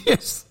couple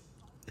years.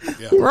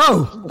 Yeah.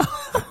 Bro.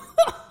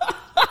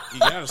 He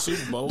got a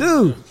Super Bowl.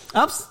 Dude,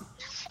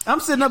 I'm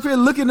sitting up here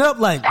looking up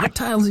like, what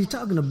title is he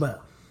talking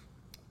about?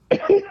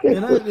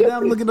 and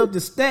I'm looking up the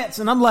stats,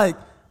 and I'm like,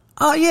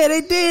 oh, yeah,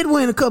 they did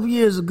win a couple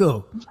years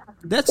ago.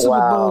 That Super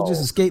Bowl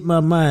just escaped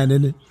my mind,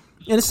 didn't it?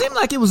 And it seemed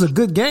like it was a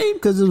good game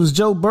because it was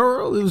Joe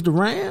Burrow. It was the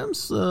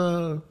Rams.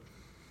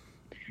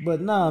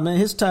 But nah, man,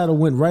 his title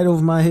went right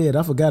over my head.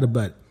 I forgot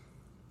about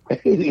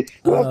it.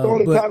 Well, that's the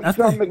only time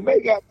Sean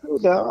McVay got through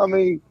now. I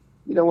mean,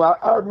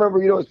 I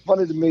remember, it's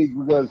funny to me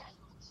because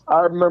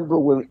I remember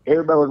when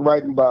everybody was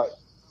writing about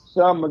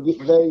Sean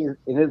McVay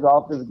in his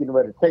office getting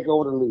ready to take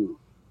over the league.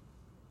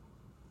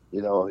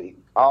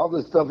 All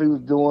the stuff he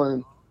was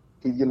doing,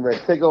 he's getting ready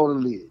to take over the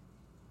league.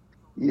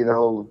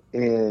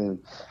 And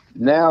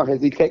now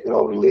has he taken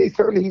over the league?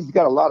 Certainly he's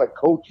got a lot of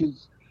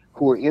coaches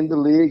who are in the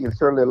league, and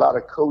certainly a lot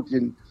of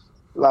coaching,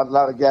 a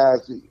lot of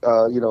guys,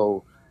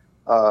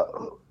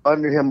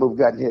 under him who've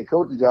gotten head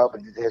coaching job.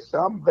 But has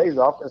Sean McVay's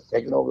offense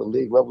taken over the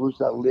league,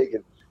 revolutionized the league?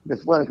 And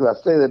it's funny because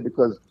I say that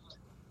because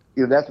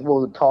that's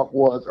what the talk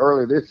was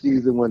earlier this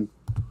season when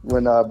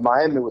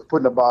Miami was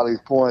putting up all these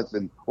points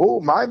and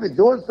Miami's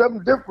doing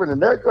something different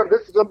and this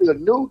is going to be a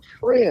new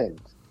trend.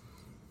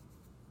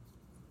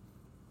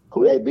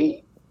 Who they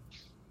beat?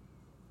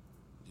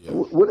 Yeah.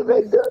 What have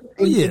they done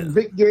in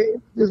big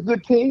games? Just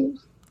good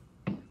teams.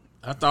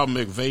 I thought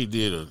McVay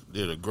did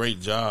a great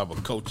job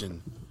of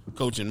coaching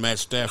Matt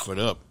Stafford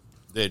up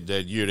that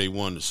year they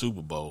won the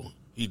Super Bowl.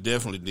 He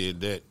definitely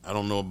did that. I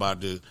don't know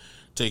about the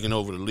taking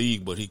over the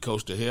league, but he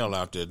coached the hell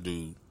out that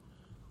dude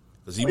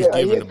because he was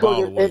giving the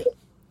ball away.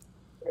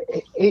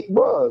 It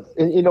was,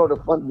 and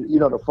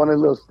the funny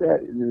little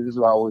stat. This is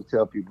what I always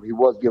tell people: he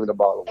was giving the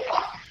ball away,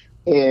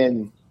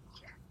 and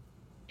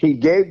he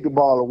gave the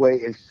ball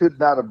away and should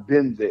not have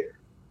been there.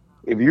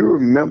 If you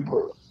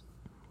remember,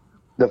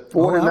 the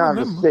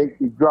 49ers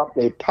safety dropped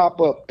a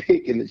pop-up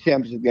pick in the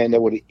championship game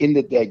that would have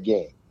ended that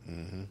game.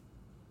 Mm-hmm.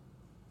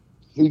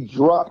 He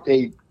dropped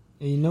a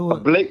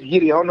Blake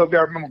Gideon. I don't know if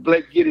y'all remember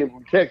Blake Gideon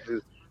from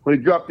Texas when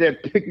he dropped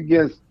that pick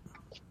against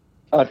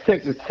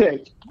Texas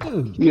Tech.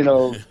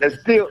 That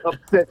still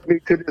upsets me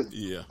to this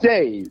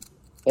day,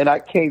 and I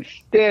can't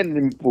stand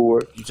him for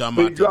it. You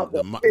talking about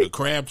the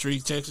Crabtree,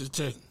 Texas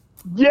Tech?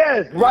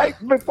 Yes, right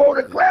before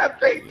the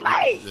Crabtree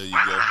play. There you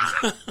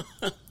go.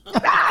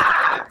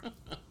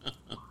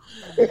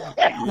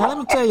 Now let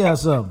me tell y'all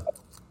something.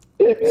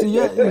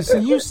 See,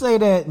 you say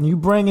that and you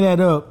bring that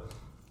up,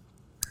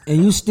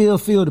 and you still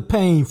feel the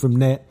pain from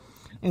that,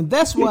 and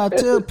that's why I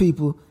tell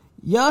people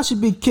y'all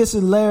should be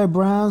kissing Larry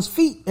Brown's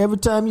feet every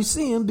time you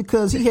see him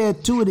because he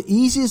had two of the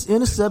easiest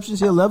interceptions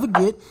he'll ever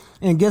get,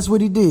 and guess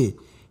what he did?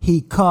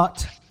 He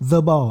caught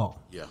the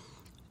ball. Yeah.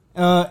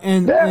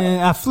 And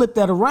I flipped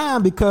that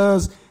around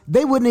because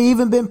they wouldn't have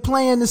even been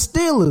playing the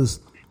Steelers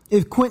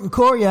if Quentin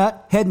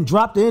Coryatt hadn't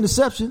dropped the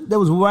interception that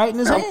was right in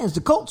his hands.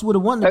 The Colts would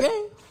have won the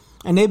game,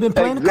 and they've been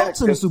playing the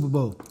Colts in the Super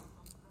Bowl.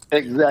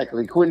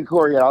 Exactly. Quentin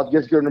Coryatt. I was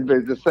just going to be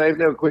the same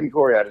thing with Quentin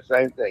Coryatt. The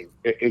same thing.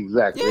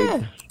 Exactly.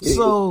 Yeah.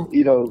 So,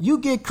 you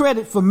get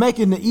credit for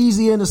making the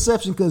easy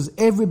interception because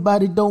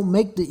everybody don't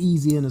make the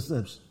easy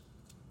interception.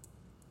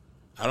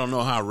 I don't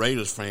know how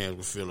Raiders fans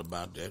would feel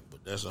about that,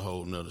 but that's a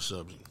whole nother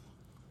subject.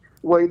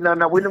 Wait, no,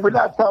 we're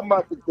not talking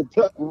about the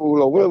tuck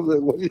rule or whatever.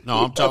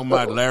 No, I'm talking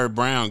about Larry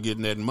Brown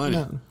getting that money.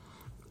 No.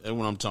 That's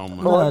what I'm talking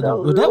about. That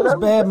was a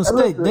bad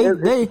mistake.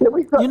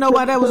 You know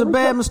why that was a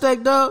bad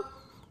mistake, Doug?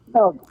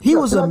 He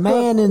was a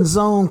man in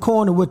zone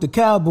corner with the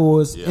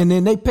Cowboys, and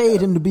then they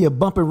paid him to be a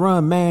bump and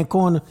run man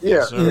corner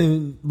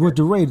with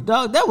the Raiders.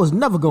 Dog, that was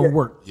never going to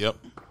work. Yep.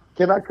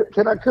 Can I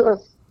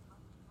cuss?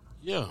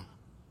 Yeah.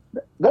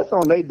 That's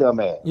on they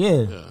dumb ass.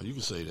 Yeah, you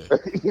can say that.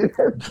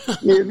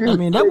 I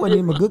mean, that wasn't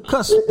even a good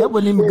cuss. That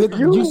wasn't even good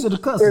use of the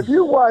cuss. If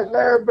you watch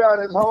Larry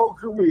Brown his whole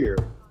career,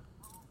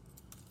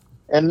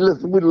 and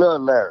listen, we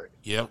love Larry.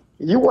 Yep.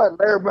 You watch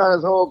Larry Brown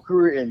his whole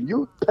career, and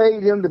you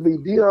paid him to be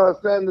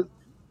Deion Sanders.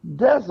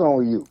 That's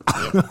on you.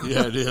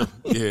 Yeah, it is.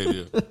 Yeah, it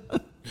is.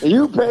 And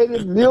you paid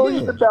him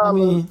millions of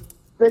dollars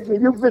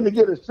thinking you finna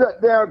get a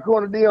shutdown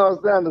corner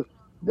Deion Sanders.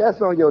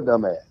 That's on your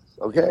dumb ass,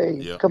 okay?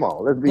 Yep. Come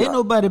on, let's be honest.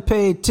 Nobody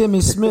paid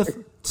Timmy Smith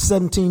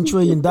 $17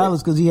 trillion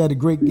because he had a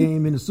great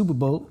game in the Super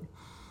Bowl.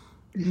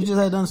 You just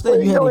had to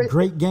understand you had a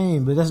great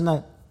game, but that's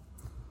not.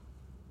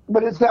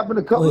 But it's happened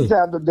a couple of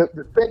times.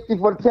 The safety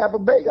for the Tampa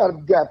Bay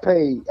got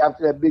paid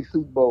after that big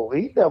Super Bowl.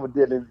 He never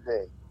did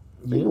anything.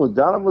 It was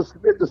Donovan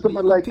Smith or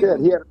something like that.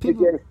 He had a big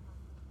game.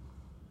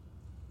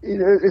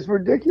 It's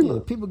ridiculous.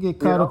 Yeah, people get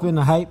caught up in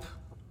the hype,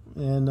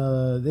 and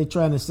they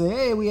trying to say,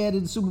 "Hey, we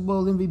added the Super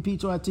Bowl MVP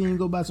to our team.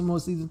 Go buy some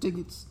more season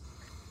tickets."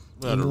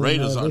 Well, the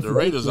Raiders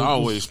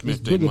always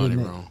spent their money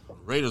wrong.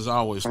 The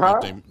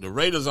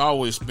Raiders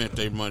always spent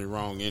their money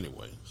wrong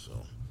anyway. So,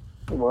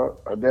 well,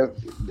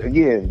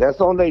 that's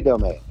on their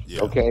dumb ass.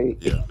 Yeah. Okay,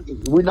 yeah.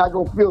 We're not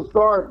gonna feel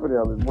sorry for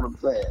them. Is what I'm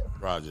saying.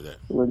 Roger that.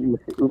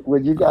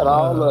 When you got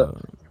all the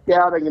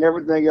scouting and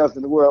everything else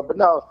in the world, but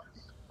no,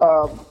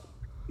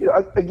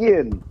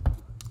 again,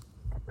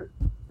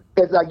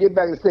 as I get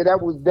back and say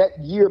that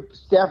year,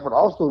 Stafford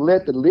also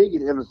led the league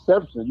in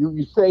interceptions.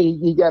 You say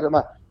he got him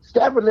out.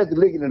 Stafford led the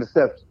league in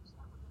interceptions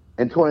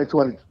in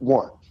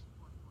 2021.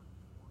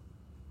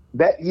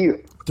 That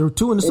year, threw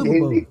two in the Super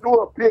Bowl. He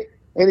threw a pick,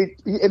 and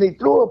he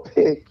threw a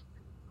pick,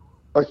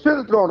 or should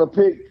have thrown a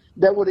pick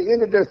that would have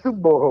ended their Super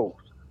Bowl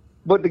hopes.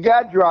 But the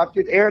guy dropped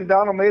it. Aaron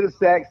Donald made a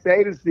sack,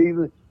 saved the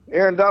season.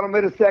 Aaron Donald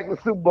made a sack in the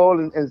Super Bowl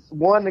and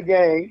won the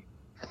game.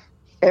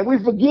 And we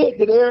forget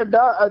that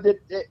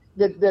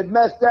that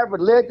Matt Stafford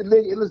led the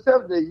league in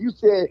interceptions. You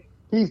said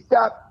he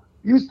stopped.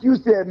 You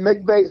said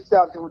McVay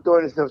stopped him from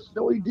throwing interceptions.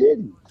 No, he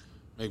didn't.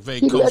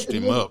 McVay coached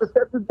him up.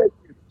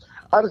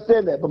 I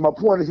understand that, but my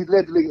point is he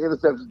led the league in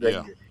interceptions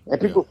that year. And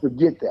people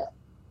forget that.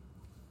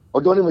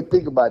 Or don't even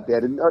think about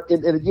that. And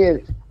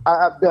again,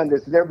 I've done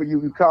this. And every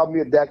you call me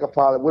a Dak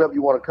pilot, whatever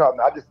you want to call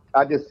me.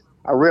 I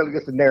rarely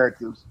get the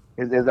narratives,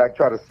 as I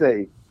try to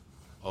say.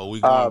 Oh, we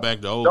going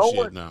back to old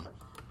shit now.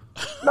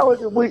 No,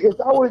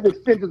 it's always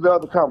extended to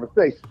other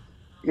conversations.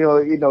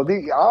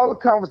 All the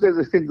conversations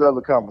extend to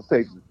other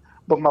conversations.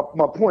 But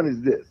my point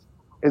is this,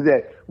 is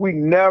that we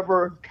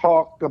never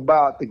talked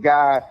about the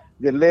guy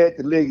that led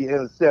the league in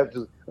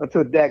interceptions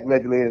until Dak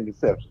led the league in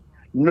interceptions.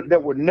 There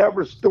were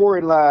never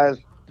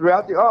storylines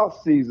throughout the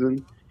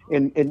offseason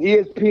and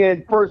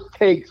ESPN first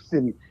takes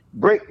and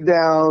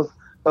breakdowns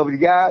of the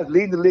guys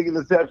leading the league in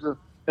interceptions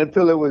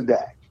until it was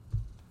Dak.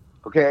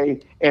 Okay?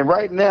 And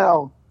right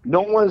now,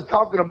 no one's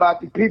talking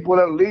about the people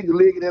that are leading the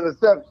league in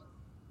interceptions.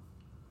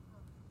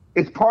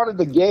 It's part of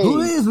the game.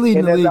 Who is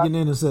leading the league in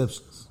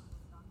interceptions?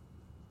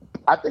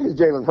 I think it's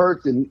Jalen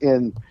Hurts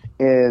and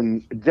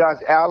Josh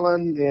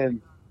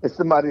Allen and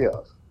somebody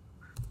else.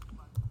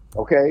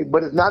 Okay?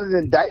 But it's not an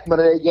indictment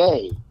of their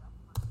game.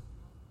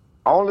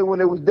 Only when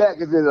it was Dak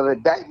is it an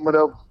indictment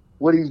of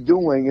what he's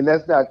doing, and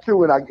that's not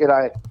true. And I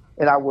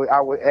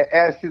would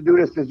ask you to do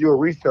this as you're a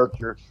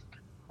researcher,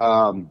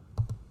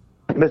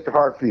 Mr.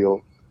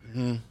 Hartfield.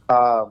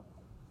 Mm-hmm.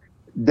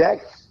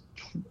 Dak's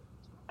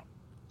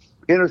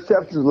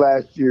interceptions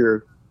last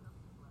year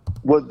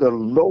was the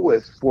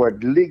lowest for a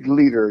league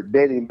leader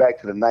dating back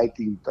to the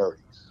 1930s.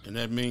 And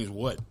that means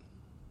what?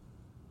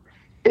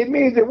 It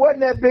means it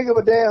wasn't that big of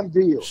a damn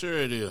deal. Sure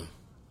it is.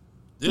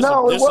 It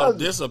wasn't.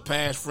 This is a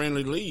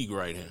pass-friendly league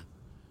right here.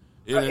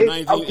 In the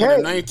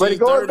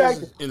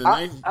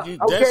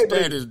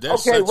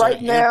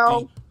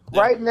 1930s,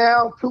 right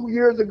now, 2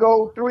 years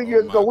ago, 3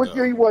 years ago, which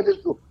year was this?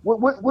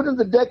 When does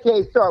the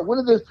decade start? When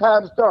does this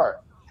time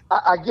start?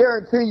 I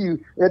guarantee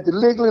you that the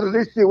league leader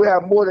this year will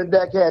have more than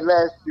Dak had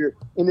last year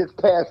in this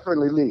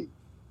pass-friendly league.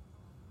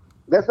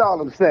 That's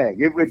all I'm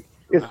saying.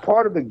 It's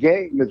part of the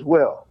game as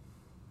well.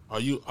 Are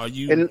you?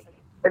 And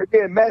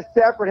again, Matt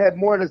Stafford had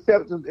more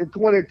interceptions in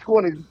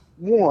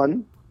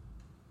 2021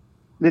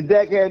 than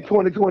Dak had in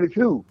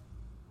 2022.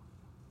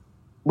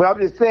 But I'm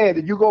just saying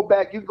that you go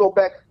back to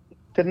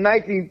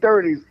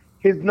 1930s,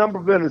 his number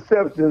of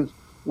interceptions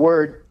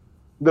were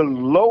the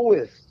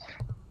lowest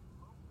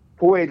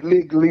for a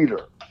league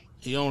leader.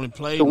 He only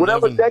played. So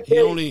whatever 11,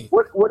 decade,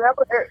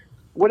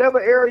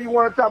 whatever era you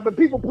want to talk, but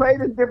people played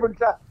in different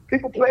times.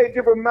 People played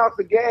different amounts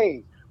of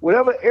games.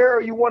 Whatever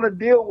era you want to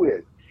deal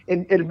with.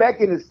 And back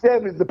in the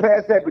 70s, the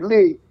pass-happy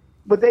league,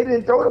 but they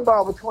didn't throw the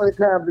ball for 20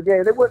 times a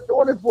game. They weren't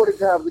throwing it 40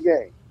 times a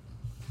game.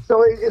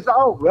 So it's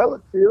all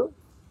relative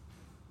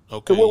to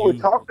what we're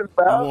talking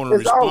about.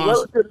 It's all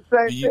relative to the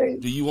same thing.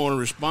 Do you want a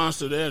response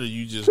to that, or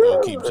you just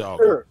going to keep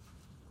talking? Sure.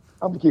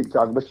 I'm going to keep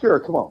talking, but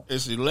sure, come on.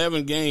 It's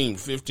 11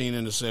 games, 15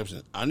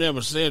 interceptions. I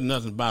never said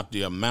nothing about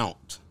the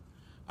amount.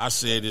 I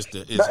said it was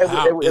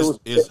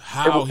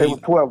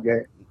 12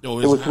 games. No,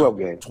 it was 12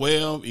 games.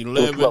 12,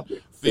 11,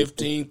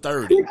 15,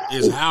 30.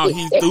 Is how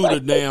he threw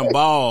the damn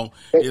ball.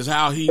 Is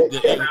how the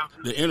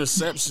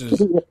interceptions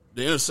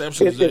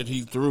that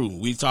he threw.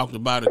 We talked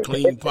about a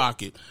clean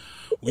pocket.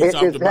 It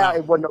wasn't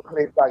no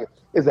clean pocket.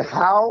 Is it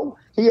how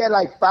he had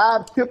like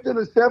 5 tipped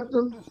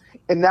interceptions,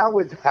 and now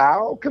it's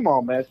how? Come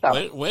on, man, stop.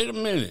 Wait a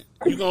minute.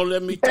 You gonna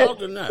let me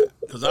talk or not?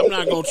 Because I'm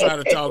not gonna try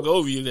to talk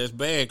over you. That's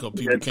bad because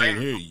people can't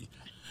hear you.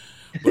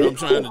 But I'm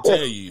trying to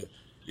tell you.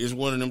 It's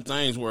one of them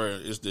things where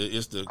it's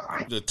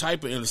the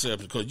type of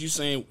interception. Because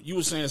you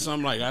were saying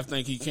something like, I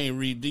think he can't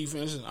read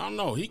defenses. I don't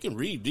know. He can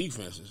read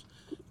defenses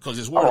because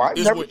it's where.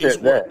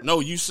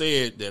 No, you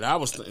said that I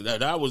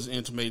was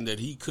intimating that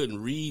he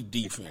couldn't read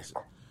defenses.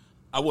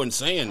 I wasn't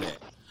saying that.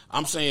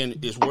 I'm saying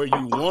it's where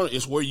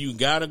you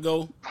gotta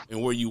go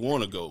and where you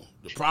want to go.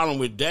 The problem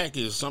with Dak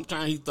is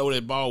sometimes he throw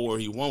that ball where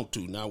he want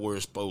to, not where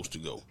it's supposed to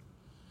go,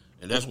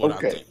 and that's what I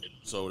think.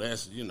 So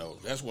that's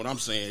what I'm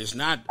saying. It's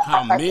not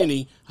how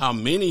many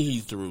he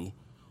threw.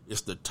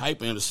 It's the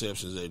type of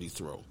interceptions that he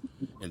throw,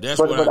 and that's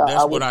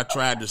what I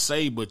tried to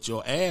say. But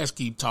your ass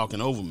keep talking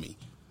over me.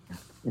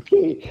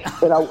 Okay,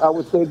 and I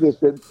would say this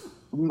that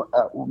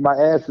my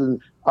ass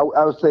is. I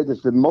would say this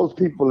that most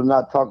people are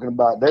not talking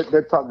about.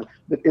 They're talking.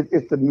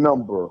 It's the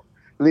number,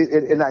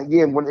 and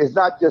again, when it's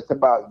not just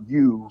about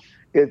you,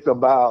 it's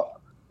about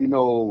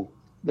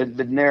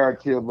the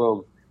narrative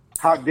of.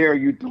 How dare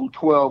you throw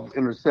 12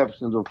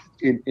 interceptions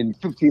in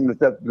 15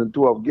 interceptions in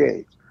 12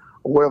 games,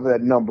 or whatever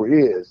that number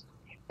is,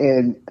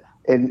 and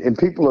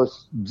people are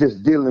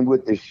just dealing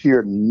with the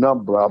sheer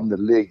number. I'm the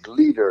league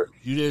leader.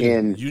 You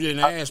didn't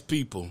ask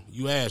people.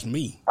 You asked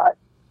me. I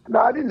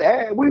didn't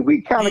ask.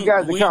 We kind of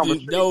got the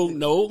conversation.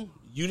 No,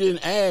 you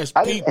didn't ask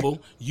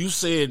people. You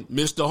said,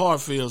 Mr.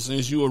 Hartfield,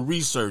 since you're a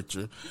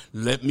researcher,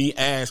 let me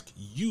ask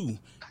you.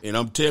 and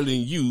I'm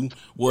telling you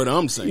what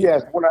I'm saying.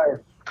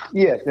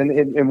 Yes,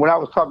 and when I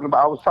was talking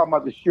about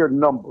the sheer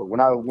number. When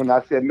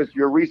I said, Mr.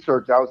 Your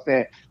research, I was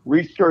saying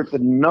research the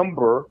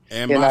number.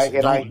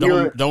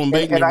 Don't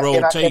make me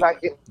roll tape.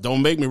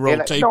 Don't make me roll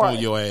tape on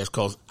your ass,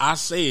 because I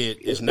said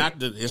it's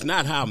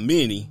not how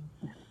many.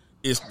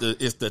 It's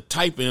the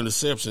type of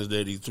interceptions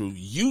that he threw.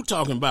 You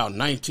talking about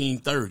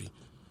 1930?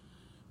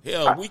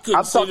 Hell, we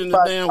couldn't sit in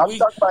the damn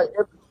week.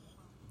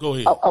 Go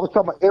ahead. I was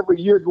talking about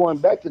every year going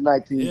back to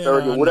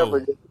 1930 or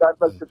whatever.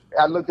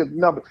 I looked at the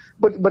number.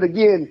 But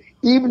again,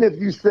 even if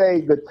you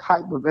say the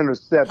type of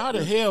interception. How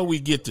the hell we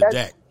get to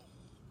Dak?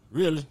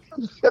 Really?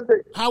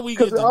 How we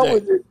get to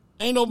Dak?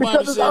 Ain't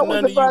nobody said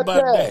nothing to you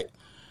about Dak.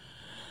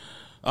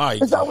 All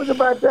right. It's always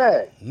about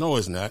Dak. No,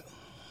 it's not.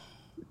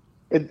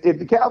 If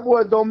the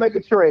Cowboys don't make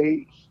a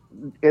trade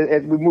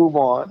as we move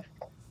on,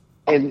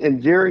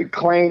 and Jerry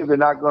claims they're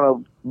not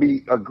going to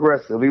be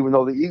aggressive, even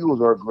though the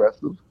Eagles are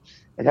aggressive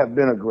and have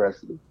been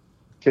aggressive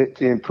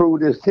to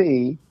improve this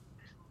team,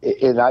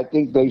 and I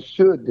think they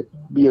should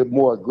be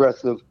more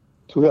aggressive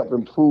to help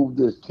improve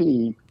this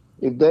team.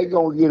 If they're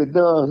going to get it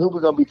done, who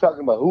we going to be talking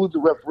about? Who's the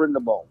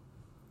referendum on?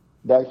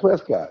 Dak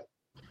Prescott.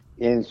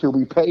 And should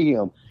we pay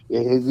him?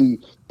 Has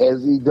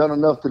he done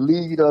enough to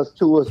lead us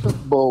to a Super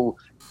Bowl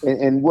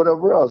and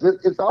whatever else?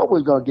 It's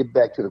always going to get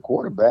back to the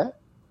quarterback.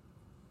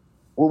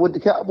 Well, what the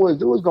Cowboys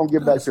do is going to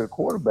get back to the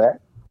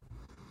quarterback.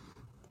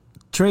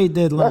 Trade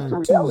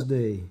deadline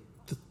Tuesday,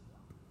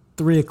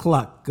 3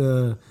 o'clock.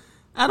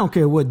 I don't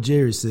care what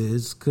Jerry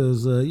says,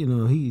 because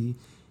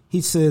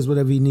he says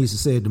whatever he needs to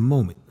say at the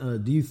moment.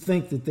 Do you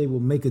think that they will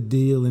make a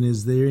deal, and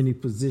is there any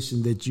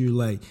position that you're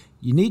like,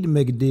 you need to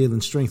make a deal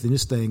and strengthen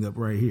this thing up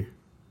right here?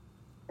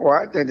 Well,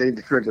 I think they need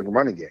to strengthen the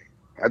running game.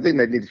 I think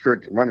they need to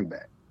strengthen the running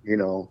back.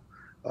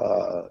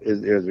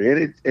 Is there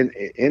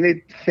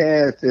any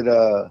chance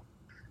that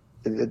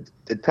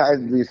the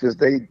Titans, since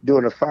they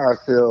doing a fire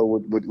sale,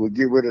 would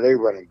get rid of their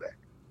running back?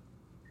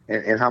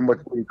 And how much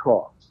would it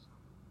cost?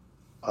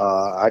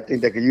 I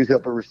think they could use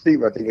help a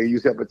receiver. I think they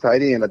use help a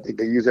tight end. I think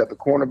they use help a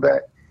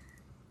cornerback.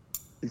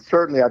 And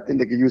certainly, I think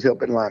they could use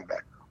help at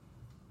linebacker.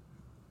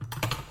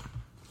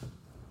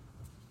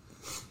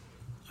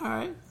 All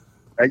right.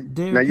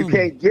 Now you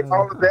can't get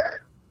all of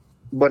that,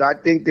 but I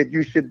think that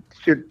you should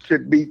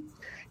be,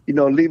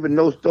 leaving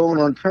no stone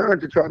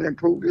unturned to try to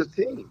improve this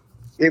team.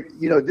 If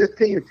this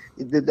team,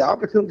 the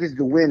opportunities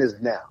to win is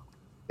now.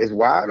 It's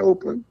wide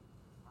open.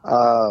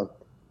 So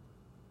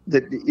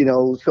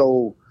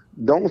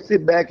don't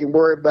sit back and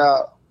worry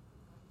about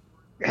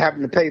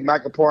having to pay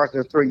Michael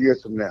Parsons 3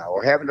 years from now,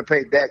 or having to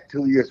pay Dak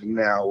 2 years from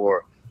now,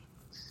 or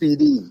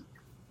CD.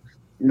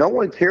 No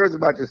one cares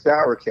about your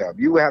salary cap.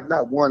 You have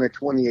not won in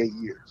 28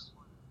 years.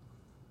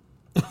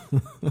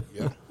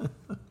 Yeah.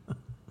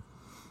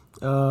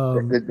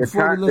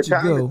 Before we let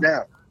you go,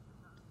 now.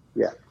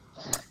 Yeah.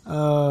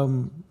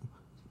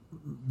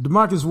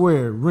 DeMarcus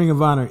Ware, Ring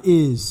of Honor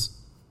is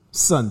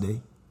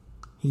Sunday.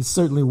 He's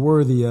certainly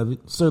worthy of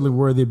it. Certainly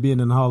worthy of being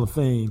in the Hall of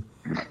Fame.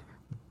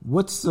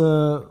 What's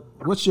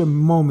your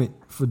moment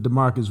for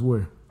DeMarcus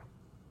Ware?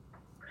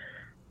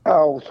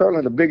 Oh,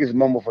 certainly the biggest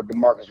moment for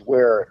DeMarcus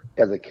Ware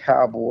as a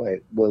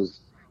Cowboy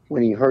was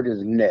when he hurt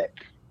his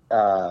neck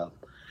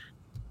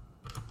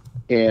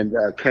and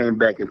came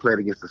back and played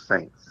against the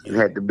Saints and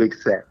had the big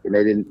sack, and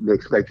they didn't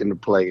expect him to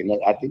play. And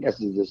I think that's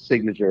the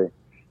signature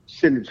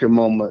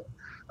moment.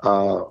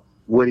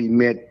 What he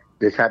meant,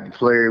 the type of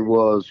player he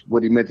was,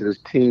 what he meant to his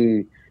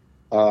team,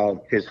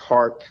 his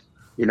heart.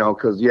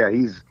 Because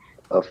he's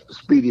a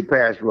speedy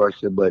pass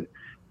rusher, but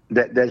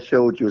that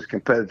showed you his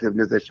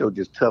competitiveness, that showed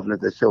you his toughness,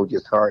 that showed you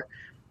his heart,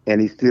 and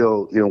he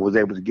still, was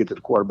able to get to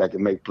the quarterback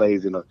and make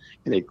plays in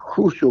a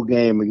crucial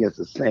game against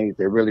the Saints.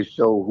 They really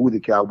showed who the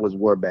Cowboys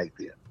were back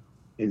then,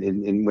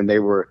 and when they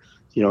were,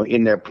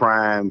 in their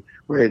prime,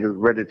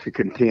 ready to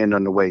contend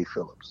under Wade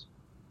Phillips.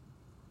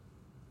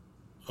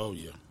 Oh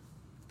yeah.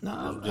 No,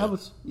 I would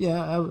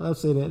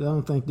say that. I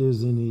don't think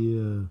there's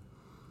any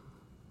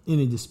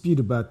dispute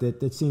about that.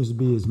 That seems to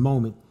be his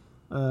moment.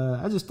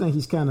 I just think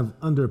he's kind of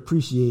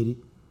underappreciated.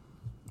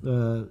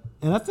 And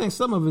I think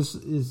some of it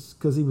is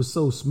because he was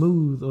so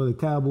smooth, or the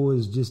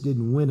Cowboys just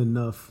didn't win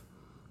enough,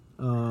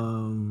 for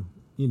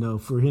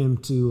him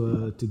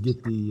to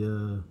get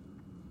the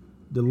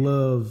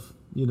love,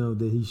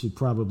 that he should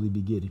probably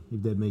be getting,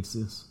 if that makes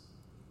sense.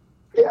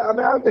 Yeah, I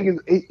mean, I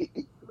think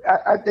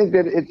I think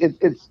that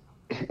it's,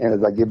 and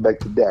as I get back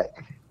to that,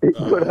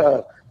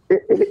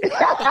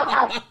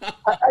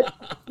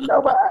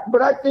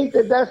 but I think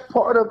that that's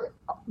part of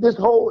this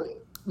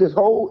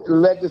whole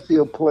legacy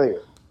of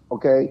players.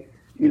 Okay,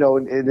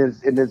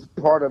 and it's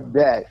part of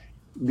that.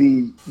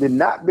 The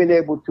not being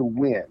able to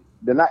win,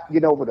 the not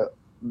getting over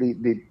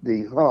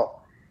the hump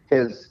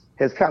has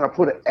kind of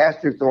put an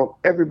asterisk on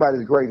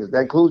everybody's greatest.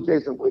 That includes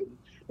Jason Witten.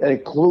 That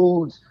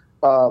includes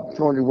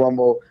Tony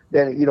Romo.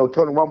 Then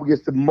Tony Romo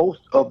gets the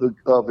most of it.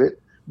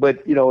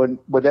 But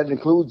but that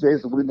includes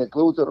Jason Witten. That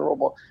includes Tony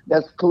Romo.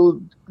 That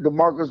includes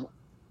DeMarcus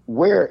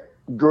Ware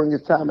during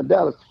his time in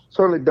Dallas.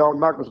 Certainly,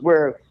 DeMarcus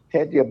Ware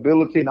had the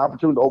ability and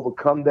opportunity to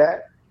overcome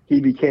that. He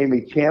became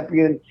a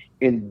champion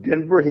in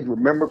Denver. He's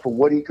remembered for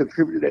what he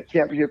contributed to that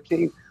championship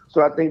team.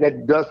 So I think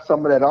that does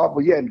some of that off.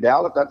 But yeah, in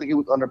Dallas, I think he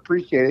was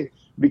underappreciated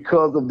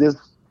because of this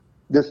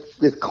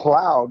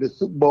cloud, this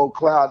Super Bowl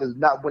cloud, this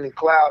not winning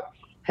cloud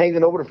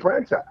hanging over the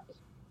franchise.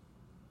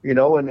 You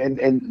know,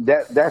 and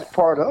that's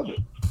part of it.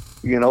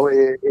 You know,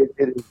 it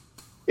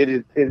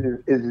is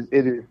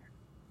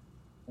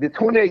the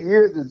 28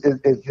 years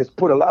is just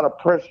put a lot of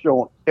pressure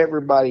on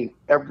everybody,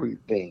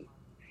 everything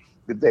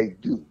that they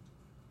do.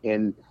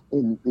 And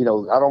you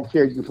know, I don't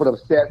care if you put up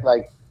stats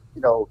like,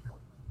 you know,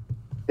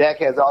 Dak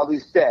has all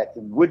these stats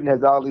and Wooden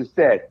has all these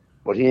stats,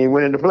 but he ain't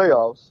winning the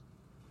playoffs.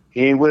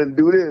 He ain't willing to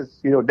do this.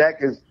 You know, Dak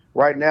is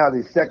right now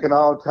the second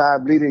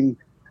all-time leading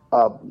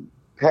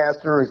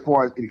passer as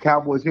far as in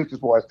Cowboys history as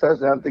far as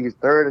touchdowns. I think he's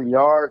third in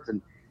yards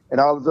and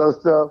all this other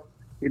stuff.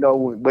 You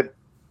know, but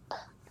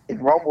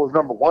Romo was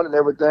number one and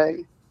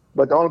everything.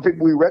 But the only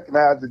people we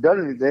recognize that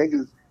done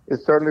anything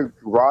is certainly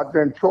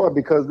Roger and Troy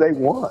because they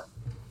won.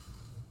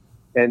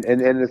 And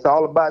it's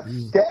all about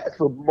stats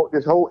for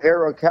this whole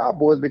era of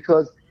Cowboys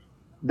because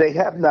they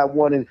have not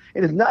won. And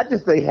it's not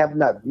just they have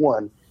not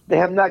won. They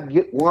have not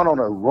won on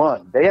a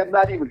run. They have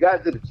not even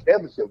got to the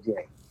championship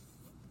game.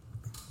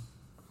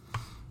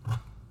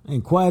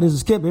 And quiet as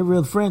it's kept, every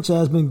other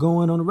franchise been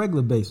going on a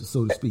regular basis,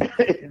 so to speak.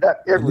 Not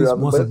every other,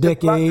 once a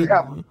decade.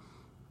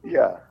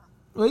 Yeah.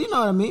 Well, you know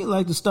what I mean?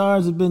 Like the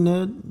Stars have been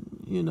there,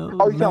 you know.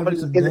 Oh, you're talking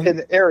about in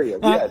the area.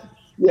 Yes.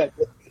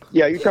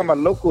 Yeah, you're talking about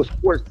local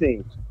sports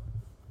teams.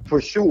 For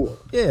sure.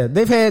 Yeah,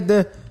 they've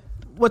had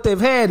what they've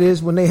had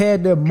is when they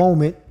had their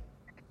moment,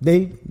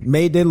 they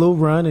made their little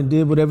run and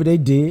did whatever they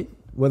did,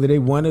 whether they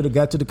won it or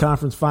got to the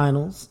conference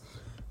finals.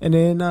 And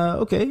then,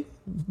 okay,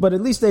 but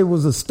at least they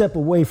was a step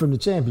away from the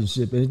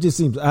championship. And it just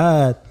seems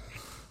odd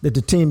that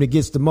the team that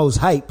gets the most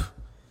hype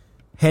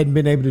hadn't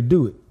been able to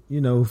do it,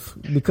 you know,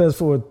 because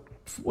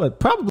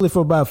probably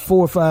for about 4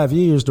 or 5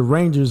 years, the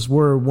Rangers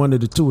were one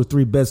of the 2 or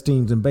 3 best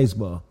teams in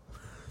baseball.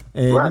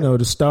 And, right. You know,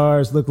 the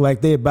Stars look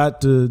like they went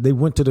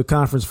to the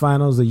conference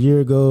finals a year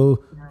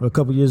ago or a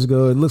couple years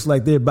ago. It looks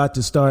like they're about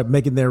to start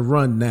making their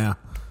run now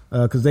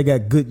because they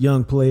got good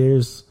young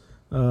players.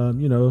 You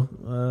know,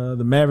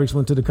 the Mavericks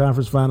went to the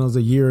conference finals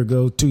a year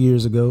ago, 2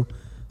 years ago.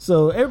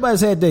 So everybody's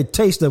had their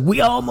taste of,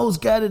 we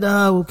almost got it.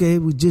 Okay,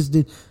 we just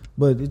did.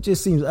 But it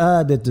just seems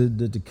odd that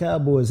the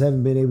Cowboys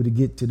haven't been able to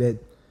get to that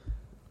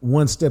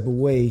one step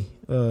away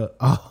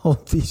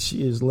all these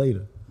years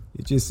later.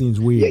 It just seems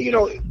weird. Yeah, you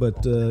know,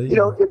 but you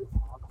know,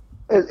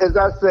 as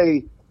I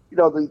say, you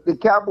know, the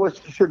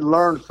Cowboys should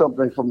learn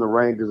something from the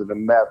Rangers and the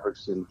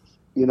Mavericks, and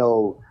you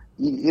know,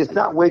 it's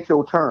not wait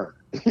your turn.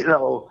 You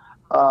know,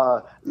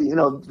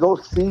 go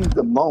seize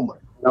the moment.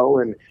 You know,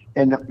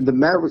 and the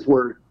Mavericks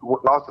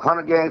lost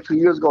 100 games 2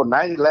 years ago,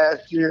 90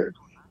 last year,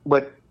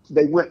 but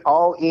they went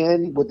all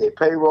in with their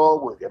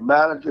payroll, with their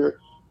manager,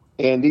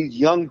 and these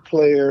young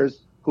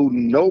players who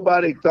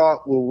nobody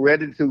thought were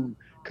ready to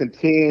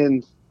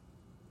contend.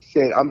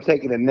 Said, I'm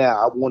taking it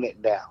now. I want it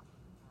now.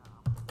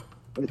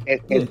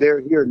 And they're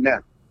here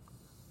now.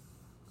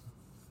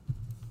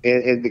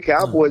 And the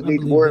Cowboys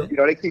need more. You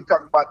know, they keep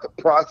talking about the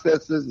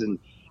processes and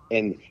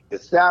the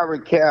salary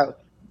cap.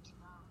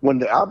 When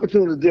the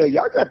opportunity is there,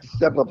 y'all got to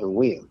step up and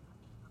win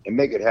and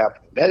make it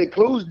happen. That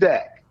includes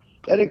Dak.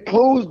 That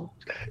includes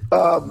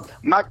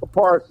Michael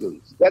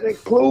Parsons. That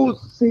includes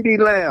C.D.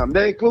 Lamb.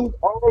 That includes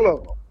all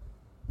of them.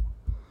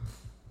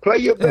 Play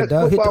your best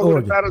football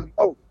when it matters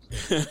most.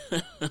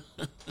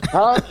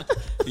 Huh?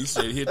 He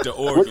said, "Hit the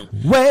organ."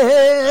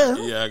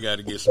 Well, yeah, I got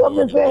to get some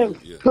organ.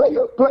 Yeah. Play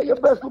your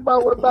best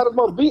football with about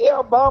more. Be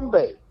El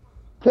Bombay.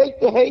 Take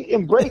the hate,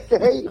 embrace the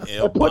hate,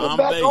 and put it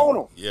back on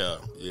them. Yeah.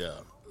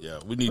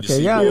 We need to see.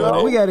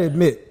 We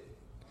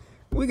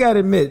got to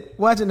admit,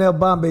 watching El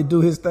Bombay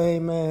do his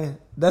thing, man.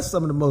 That's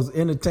some of the most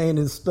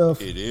entertaining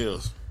stuff. It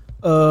is.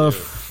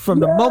 From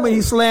the moment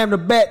he slammed the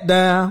bat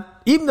down.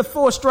 Even the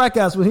 4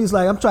 strikeouts when he's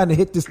like, I'm trying to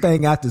hit this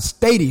thing out the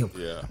stadium.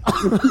 Yeah.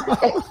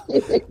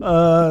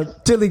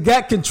 Till he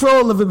got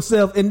control of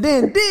himself and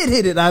then did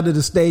hit it out of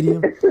the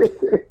stadium.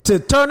 To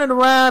turning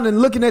around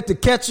and looking at the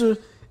catcher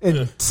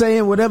and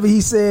saying whatever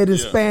he said in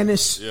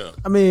Spanish. Yeah.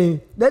 I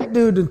mean, that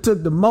dude that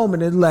took the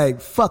moment and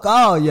like, fuck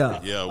all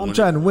y'all. Yeah, I'm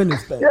trying to win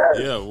this thing.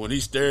 Yeah, when he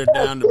stared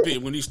down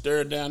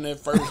that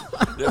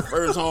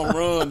first home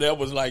run, that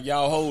was like,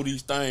 y'all hold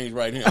these things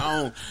right here. You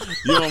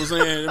know what I'm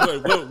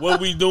saying? What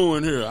we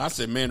doing here? I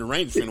said, man, the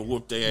Rangers finna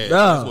whoop their ass.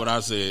 That's what I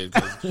said.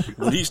 'Cause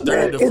when he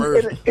stared the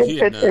first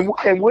hit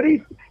and what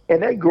he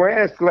and that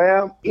grand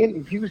slam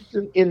in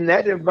Houston in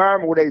that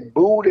environment where they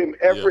booed him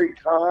every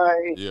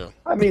time. Yeah.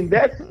 I mean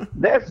that's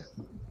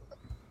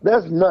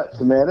nuts,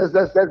 man.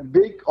 That's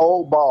big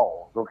old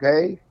balls,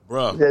 okay?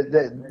 Bro.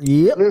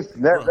 Yep.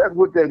 Listen, that's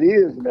what that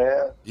is,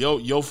 man.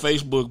 Your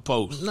Facebook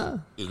post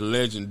is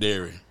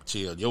legendary.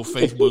 Chill. Your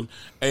Facebook,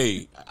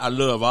 hey, I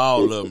love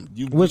all of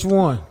them. Which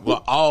one?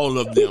 Well, all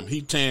of them.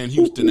 He tan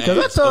Houston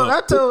ass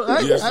I told,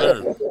 yes,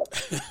 sir.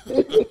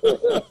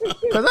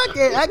 Because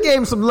I gave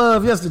him some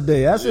love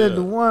yesterday. I said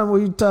the one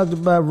where you talked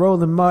about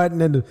Roland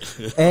Martin and the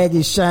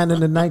Aggies shining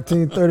the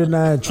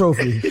 1939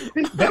 trophy.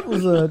 That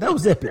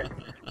was epic.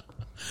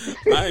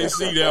 I didn't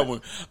see that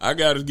one. I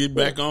got to get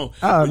back on.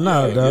 Oh,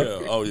 no, dog.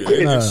 Yeah. Oh,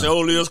 yeah. It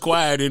surely is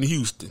quiet in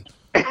Houston.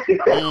 Okay,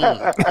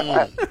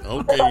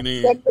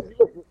 then.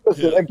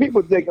 Listen, and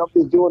people think I'm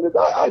just doing it.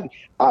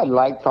 I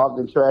like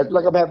talking trash.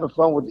 Like I'm having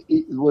fun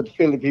with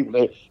Philly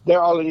people.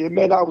 They're all in.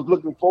 Man, I was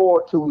looking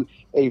forward to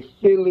a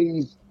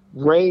Phillies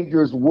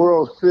Rangers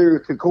World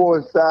Series to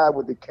coincide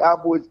with the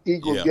Cowboys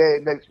Eagles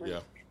game next week.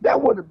 Yeah.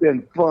 That would have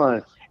been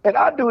fun. And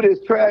I do this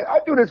trash. I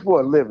do this for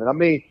a living. I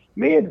mean,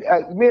 me and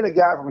a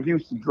guy from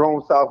Houston,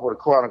 Drone South for the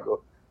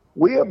Chronicle,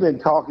 we have been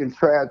talking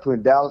trash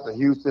between Dallas and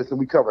Houston, and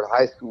we covered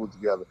high school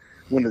together.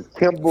 When it's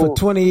Kimball for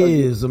 20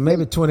 years or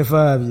maybe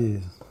 25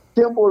 years.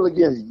 Kimball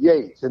against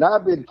Yates, and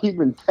I've been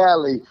keeping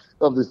tally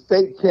of the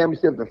state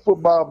championships in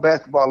football,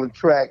 basketball, and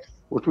track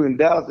between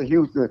Dallas and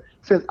Houston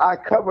since I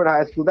covered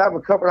high school. I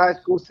haven't covered high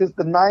school since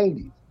the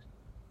 90s.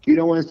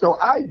 And so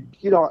I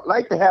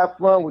like to have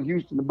fun with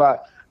Houston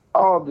about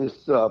all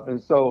this stuff.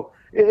 And so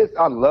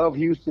I love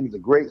Houston. It's a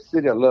great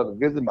city. I love to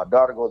visit. My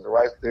daughter goes to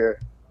Rice there.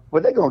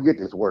 But they're going to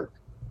get this work.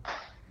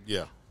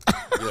 Yeah.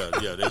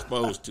 They're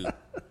supposed to.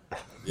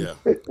 Yeah.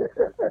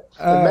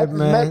 All right,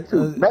 man.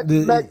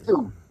 Mac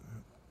too.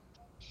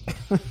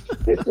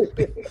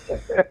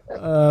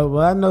 Well,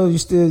 I know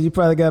you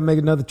probably got to make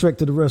another trek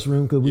to the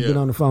restroom because we've been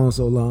on the phone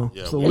so long.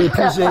 Yeah, so we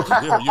appreciate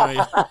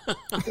you.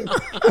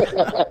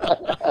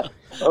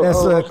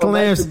 That's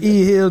Clarence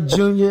E. Hill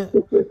Jr.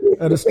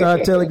 of the Star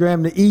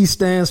Telegram. The E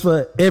stands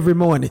for every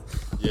morning.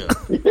 Yeah.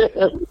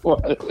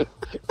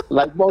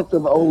 Like most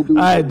of the old dudes.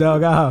 All right,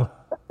 dog.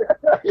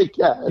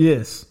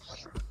 Yes.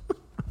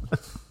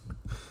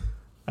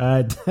 All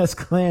right, that's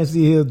Clarence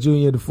E. Hill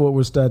Jr. of the Fort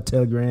Worth Star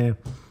Telegram.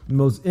 The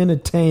most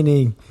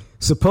entertaining,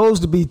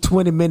 supposed to be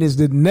 20 minutes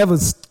that never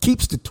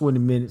keeps to 20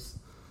 minutes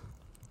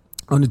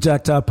on the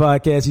JacquesTalk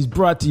podcast. He's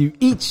brought to you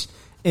each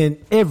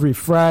and every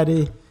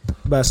Friday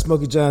by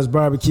Smokey John's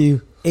Barbecue,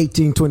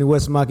 1820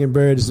 West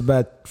Mockingbird. It's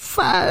about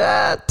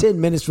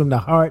 10 minutes from the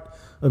heart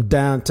of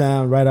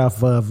downtown, right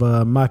off of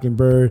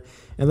Mockingbird.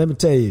 And let me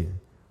tell you,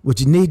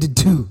 what you need to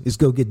do is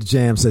go get the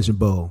Jam Session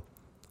Bowl.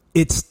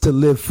 It's to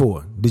live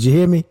for. Did you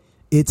hear me?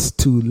 It's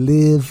to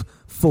live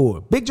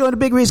for. Big Joe and the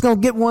Big Reed's going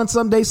to get one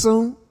someday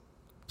soon.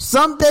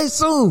 Someday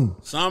soon.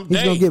 Someday.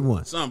 He's going to get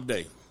one.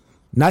 Someday.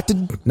 Not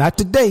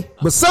today,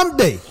 but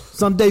someday.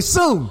 Someday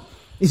soon.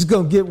 He's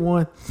going to get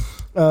one.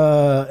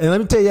 And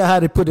let me tell you how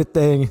they put that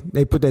thing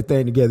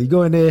together. You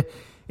go in there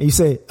and you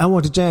say, I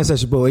want the Jam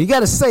Session Bowl. You got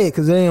to say it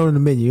because it ain't on the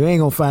menu. You ain't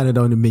going to find it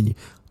on the menu.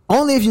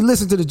 Only if you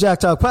listen to the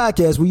JacquesTalk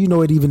podcast where you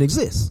know it even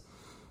exists.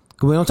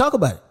 Because we don't talk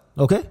about it.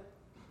 Okay?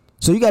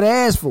 So you got to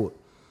ask for it.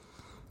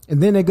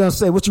 And then they're going to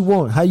say what you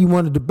want, how you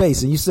want the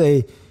base. And you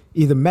say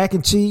either mac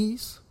and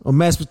cheese or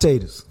mashed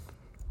potatoes.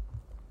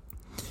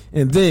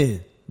 And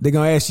then they're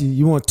going to ask you,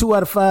 you want 2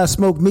 out of 5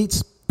 smoked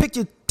meats?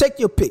 Take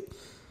your pick.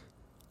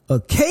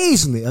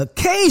 Occasionally,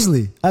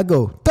 I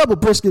go, double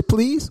brisket,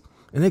 please.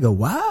 And they go,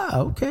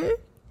 wow, okay.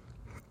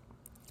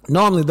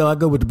 Normally, though, I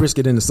go with the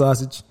brisket and the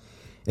sausage.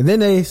 And then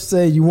they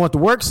say, you want the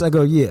works? I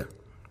go, yeah.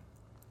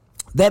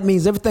 That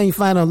means everything you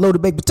find on a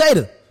loaded baked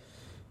potato,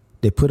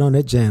 they put on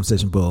that Jam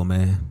Session Bowl,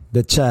 man.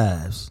 The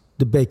chives,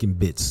 the bacon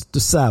bits, the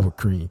sour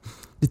cream,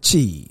 the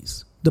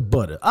cheese, the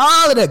butter,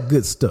 all of that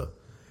good stuff.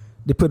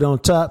 They put it on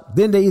top.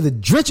 Then they either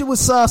drench it with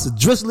sauce or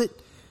drizzle it.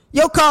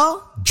 Your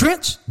call.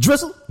 Drench,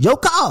 drizzle, your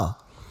call.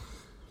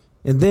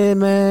 And then,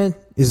 man,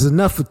 it's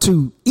enough for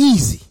 2.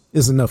 Easy.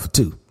 It's enough for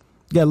 2. You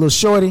got a little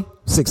shorty,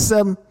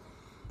 6'7".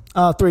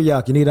 All 3 of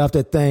y'all can eat off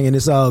that thing, and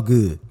it's all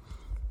good.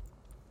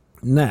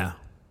 Now,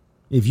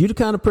 if you're the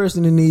kind of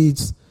person that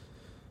needs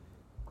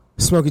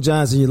Smokey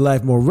John's in your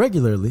life more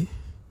regularly,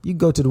 you can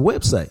go to the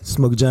website,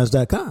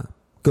 SmokeyJohns.com.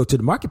 Go to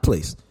the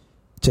marketplace.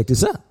 Check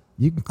this out.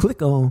 You can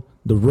click on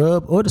the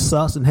rub or the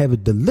sauce and have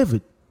it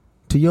delivered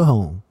to your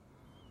home.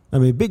 I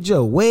mean, Big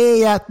Joe,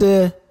 way out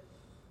there.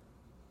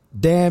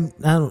 Damn,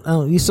 I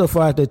don't. He's so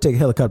far out there to take a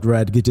helicopter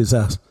ride to get to his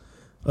house.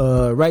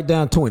 Right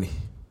down 20.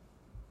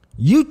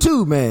 You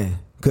too, man,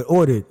 could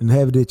order it and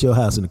have it at your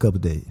house in a couple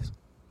of days.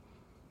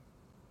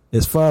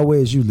 As far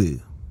away as you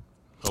live.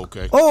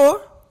 Okay.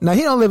 Or, now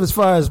he don't live as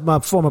far as my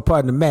former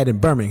partner Matt in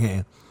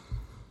Birmingham.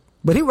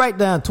 But he right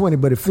down 20,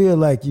 but it feel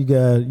like you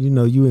got,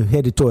 you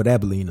headed toward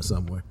Abilene or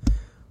somewhere.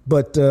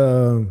 But,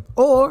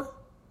 or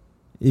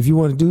if you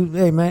want to do,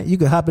 hey man, you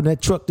could hop in that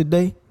truck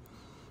today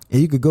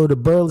and you could go to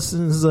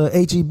Burleson's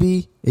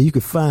H-E-B and you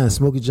could find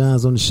Smokey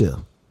John's on the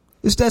shelf.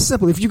 It's that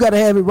simple. If you got to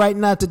have it right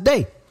now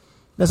today,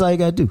 that's all you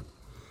got to do.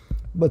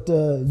 But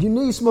you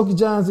need Smokey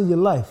John's in your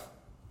life.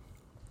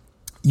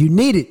 You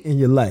need it in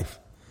your life.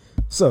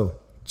 So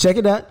check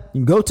it out. You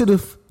can go to the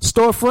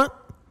storefront,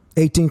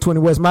 1820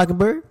 West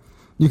Mockingbird.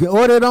 You can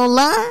order it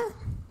online,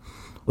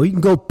 or you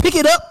can go pick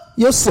it up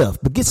yourself.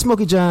 But get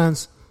Smokey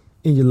John's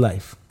in your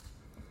life.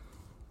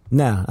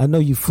 Now, I know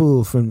you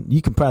full from,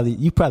 you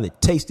probably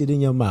taste it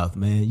in your mouth,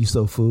 man. You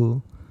so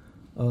full.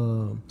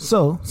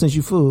 So, since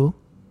you full,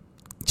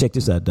 check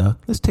this out, dog.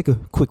 Let's take a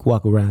quick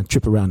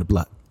trip around the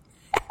block.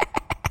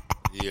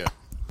 Yeah.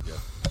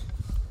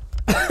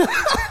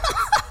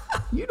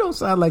 You don't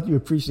sound like you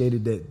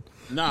appreciated that.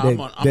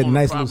 No, that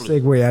nice little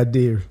segue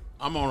idea.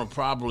 I'm on a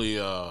probably.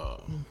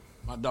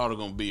 My daughter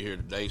gonna be here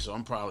today, so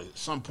I'm probably at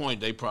some point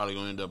they probably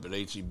gonna end up at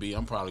HEB.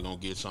 I'm probably gonna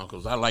get some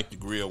because I like to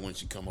grill when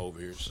she come over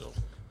here. So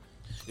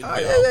it's all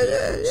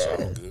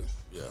good.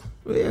 Yeah.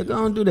 Well, yeah,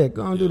 go on do that.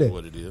 Go on do that.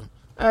 What it is.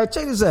 All right,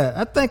 check this out.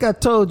 I think I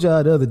told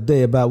y'all the other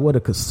day about what a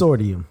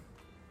consortium.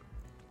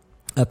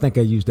 I think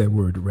I used that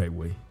word the right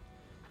way.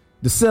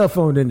 The cell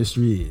phone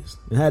industry is,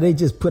 and how they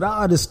just put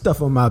all this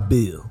stuff on my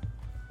bill.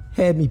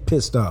 Had me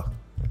pissed off.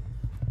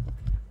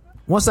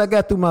 Once I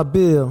got through my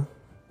bill,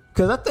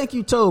 because I think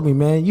you told me,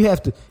 man, you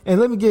have to. And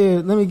let me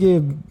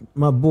give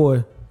my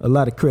boy a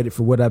lot of credit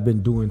for what I've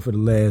been doing for the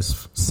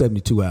last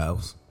 72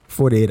 hours,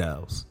 48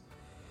 hours.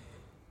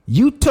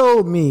 You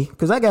told me,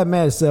 because I got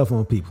mad at cell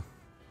phone people.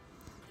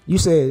 You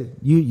said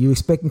you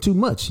expecting too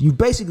much. You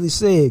basically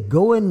said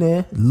go in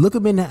there, look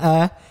them in the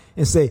eye,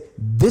 and say,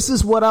 "This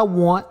is what I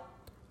want.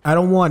 I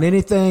don't want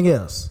anything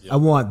else. Yep. I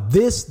want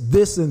this,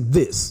 this, and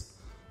this."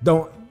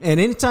 Don't. And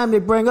anytime they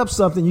bring up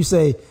something, you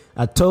say,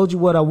 "I told you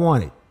what I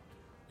wanted.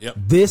 Yep.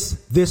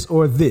 This,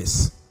 or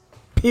this.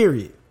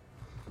 Period."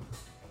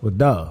 Well,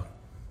 dog,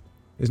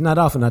 it's not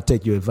often I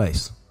take your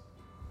advice.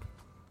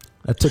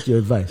 I took your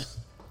advice.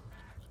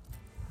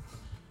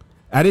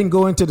 I didn't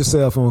go into the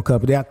cell phone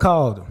company. I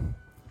called them.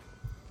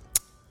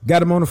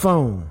 Got him on the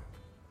phone.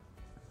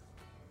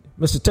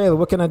 "Mr. Taylor,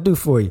 what can I do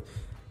for you?"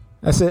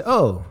 I said,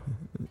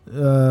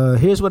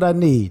 here's what I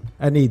need.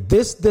 I need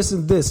this, this,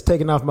 and this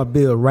taken off my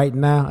bill right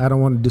now. I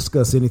don't want to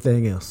discuss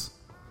anything else.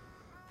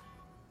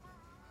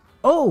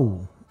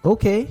 "Oh,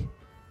 okay."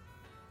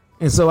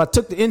 And so I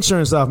took the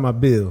insurance off my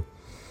bill.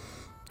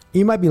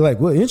 You might be like,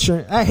 "Well,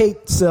 insurance?" I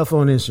hate cell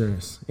phone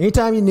insurance.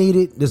 Anytime you need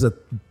it, there's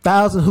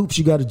 1,000 hoops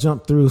you got to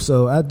jump through.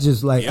 So I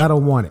just I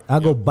don't want it. I'll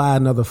go buy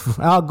another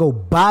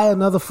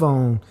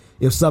phone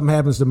if something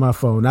happens to my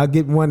phone. I'll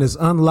get one that's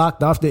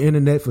unlocked off the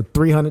internet for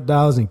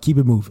 $300 and keep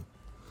it moving.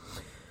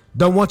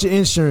 Don't want your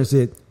insurance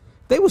hit.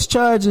 They was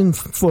charging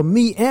for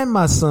me and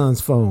my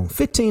son's phone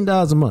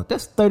 $15 a month.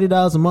 That's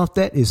 $30 a month.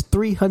 That is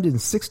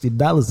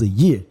 $360 a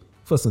year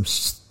for some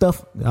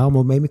stuff. That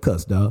almost made me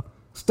cuss, dog.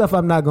 Stuff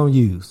I'm not going to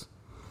use.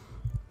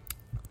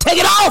 Take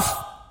it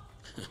off!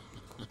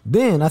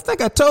 Then, I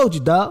think I told you,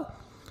 dog,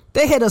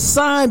 they had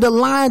assigned a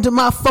line to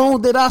my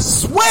phone that I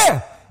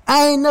swear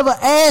I ain't never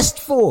asked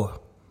for.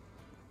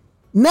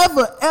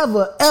 Never,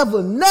 ever,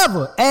 ever,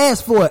 never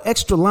asked for an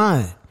extra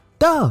line.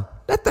 Dog,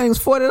 that thing's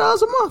 $40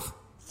 a month.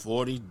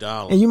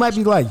 $40. And you might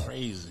be like,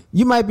 crazy.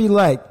 You might be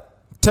like,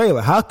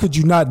 "Taylor, how could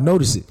you not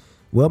notice it?"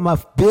 Well, my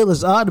bill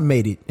is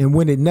automated, and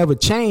when it never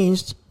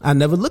changed, I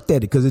never looked at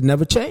it because it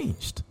never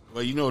changed.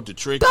 Well, you know what the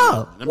trick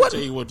dog, is? Let me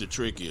tell you what the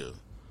trick is.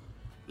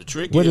 The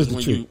trick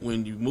is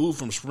when you move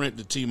from Sprint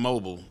to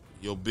T-Mobile,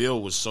 your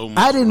bill was so much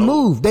I didn't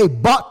lower. move. They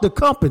bought the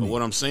company. But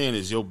what I'm saying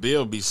is your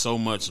bill be so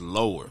much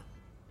lower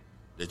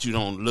that you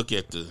don't look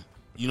at the,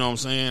 you know what I'm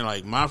saying?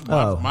 Like my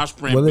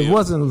Sprint bill. Well, it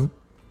wasn't.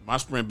 My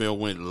Sprint bill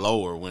went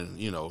lower when,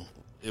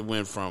 it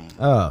went from.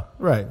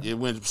 Right. It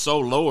went so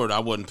lower that I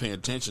wasn't paying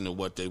attention to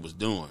what they was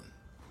doing.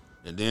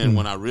 And then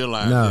when I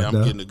realized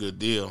I'm getting a good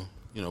deal,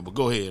 but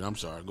go ahead. I'm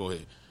sorry. Go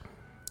ahead.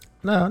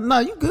 No,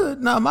 you good.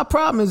 No, my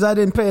problem is I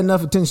didn't pay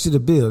enough attention to the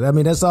bill. I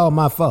mean, that's all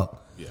my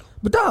fault. Yeah.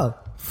 But dog,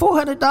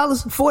 $400,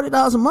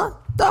 $40 a month,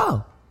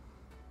 dog.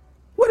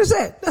 What is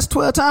that? That's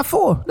 12 times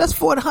 4. That's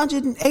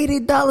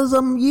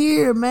 $480 a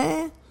year,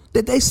 man.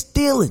 That they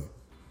stealing.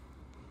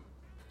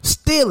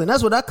 Stealing.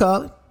 That's what I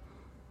call it.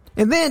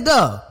 And then,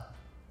 dog.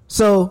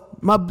 So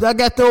I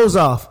got those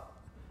off,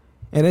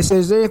 and they said,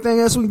 "Is there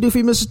anything else we can do for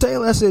you, Mr.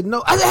 Taylor?" I said,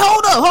 "No." I said,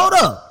 Hold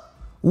up.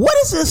 What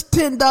is this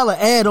 $10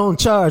 add-on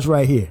charge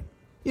right here?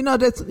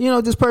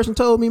 This person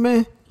told me,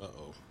 man.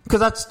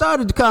 Because I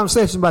started the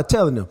conversation by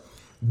telling them,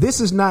 this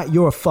is not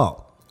your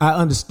fault. I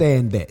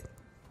understand that.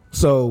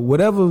 So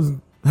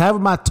however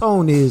my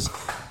tone is,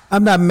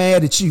 I'm not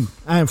mad at you.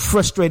 I am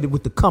frustrated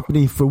with the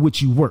company for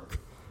which you work.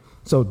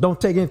 So don't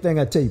take anything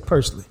I tell you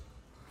personally.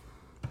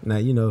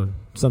 Now,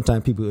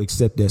 sometimes people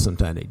accept that,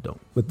 sometimes they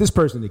don't. But this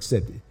person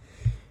accepted.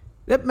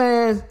 That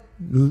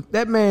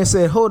man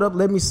said, "Hold up,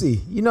 let me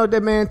see." You know what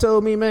that man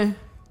told me, man?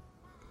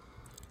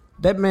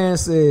 That man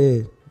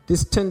said,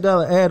 "This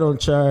 $10 add-on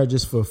charge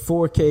is for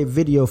 4K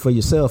video for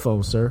your cell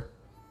phone, sir."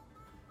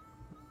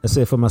 I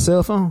said, "For my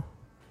cell phone?"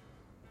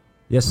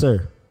 "Yes,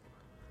 sir."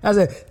 I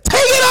said,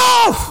 "Take it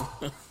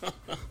off!"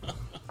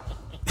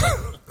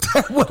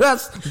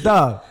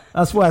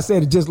 That's why I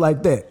said it just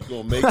like that.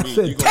 You're gonna make me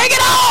take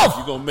it off!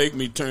 You're going to make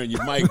me turn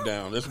your mic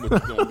down. That's what you're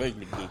going to make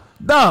me do.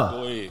 Dog,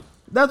 go ahead.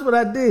 That's what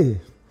I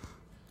did.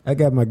 I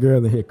got my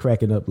girl in here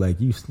cracking up like,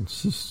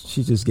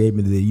 she just gave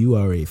me the "you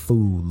are a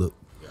fool" look.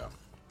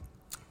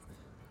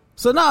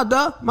 So now,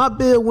 dog, my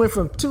bill went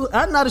from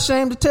I'm not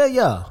ashamed to tell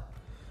y'all,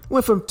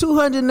 went from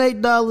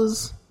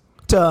 $208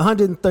 to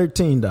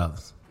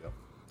 $113.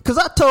 Because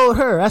I told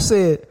her, I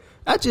said,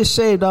 I just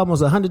shaved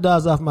almost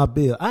 $100 off my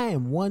bill. I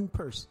am one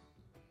person.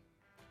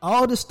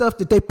 All the stuff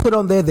that they put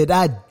on there that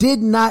I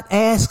did not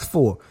ask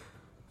for.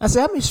 I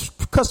said, how many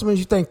customers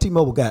you think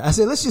T-Mobile got? I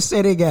said, let's just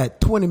say they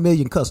got 20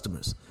 million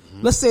customers. Mm-hmm.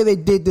 Let's say they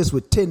did this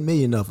with 10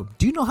 million of them.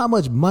 Do you know how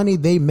much money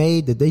they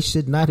made that they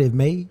should not have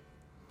made?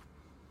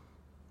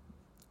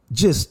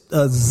 Just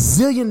 $1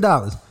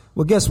 zillion.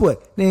 Well, guess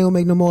what? They ain't gonna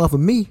make no more off of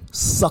me,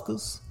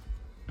 suckers.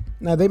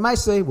 Now, they might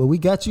say, well, we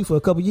got you for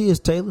a couple years,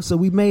 Taylor, so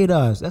we made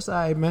ours. That's all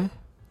right, man.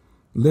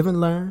 Live and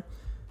learn.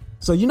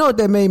 So you know what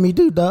that made me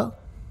do, dog?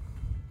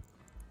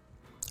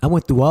 I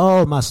went through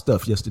all my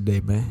stuff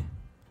yesterday, man.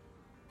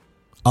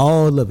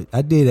 All of it.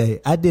 I did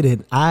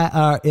an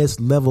IRS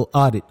level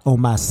audit on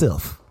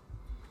myself.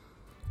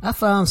 I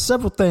found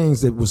several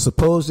things that were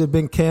supposed to have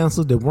been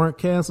canceled that weren't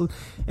canceled.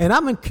 And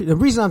the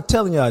reason I'm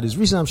telling y'all this, the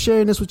reason I'm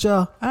sharing this with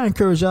y'all, I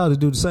encourage y'all to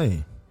do the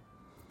same.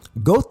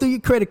 Go through your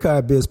credit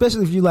card bill,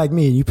 especially if you like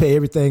me and you pay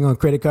everything on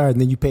credit card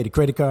and then you pay the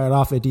credit card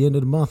off at the end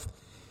of the month.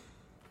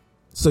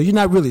 So you're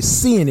not really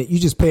seeing it. You're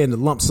just paying the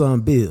lump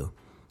sum bill.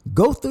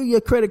 Go through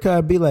your credit card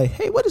and be like,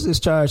 hey, what is this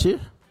charge here?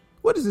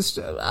 What is this?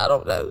 I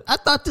don't know. I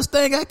thought this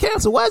thing got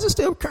canceled. Why is it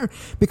still occurring?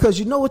 Because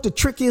you know what the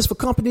trick is for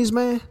companies,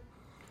 man?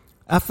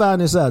 I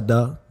found this out,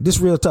 dog. This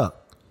real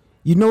talk.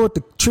 You know what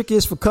the trick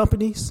is for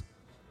companies?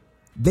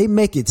 They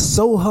make it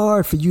so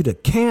hard for you to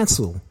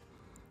cancel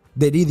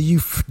that either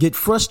you get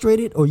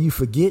frustrated or you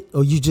forget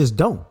or you just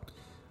don't.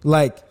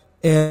 Like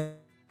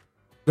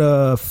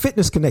the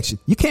Fitness Connection.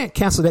 You can't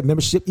cancel that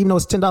membership even though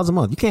it's $10 a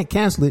month. You can't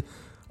cancel it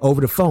over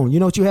the phone. You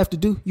know what you have to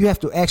do? You have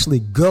to actually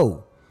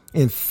go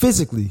and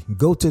physically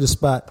go to the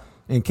spot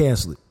and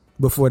cancel it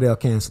before they'll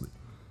cancel it.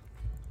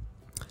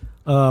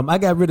 I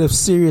got rid of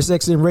Sirius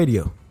XM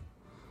radio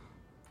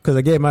because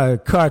I gave my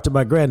car to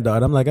my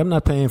granddaughter. I'm like, I'm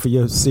not paying for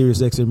your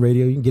Sirius XM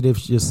radio. You can get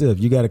it yourself.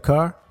 You got a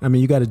car?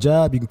 You got a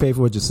job? You can pay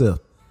for it yourself.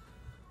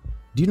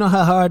 Do you know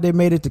how hard they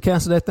made it to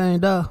cancel that thing,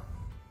 dog?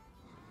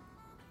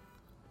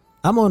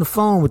 I'm on the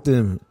phone with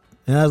them,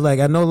 and I was like,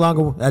 I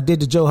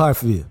did the Joe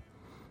Hartfield.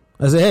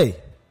 I said, hey,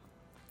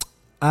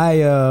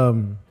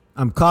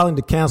 I'm calling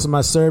to cancel my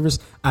service.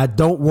 I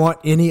don't want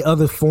any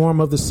other form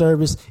of the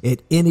service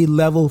at any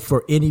level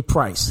for any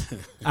price.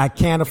 I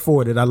can't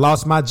afford it. I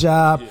lost my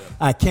job. Yeah.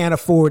 I can't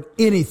afford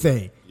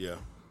anything. Yeah.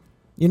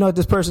 You know what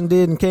this person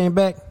did and came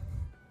back?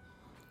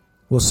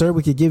 Well, sir,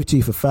 we could give it to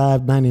you for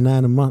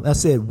 $5.99 a month. I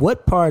said,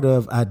 what part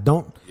of I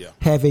don't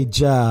have a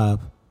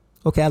job?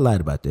 Okay, I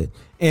lied about that.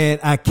 And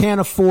I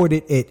can't afford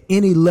it at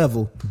any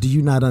level. Do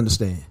you not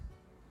understand?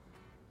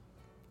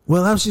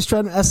 Well, I was just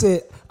I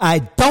said, I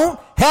don't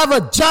have a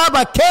job.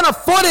 I can't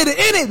afford it at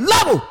any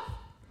level.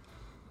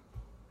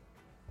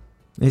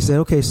 They said,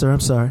 okay, sir, I'm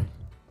sorry.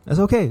 That's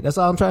okay. That's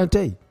all I'm trying to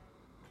tell you.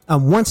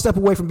 I'm one step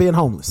away from being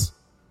homeless.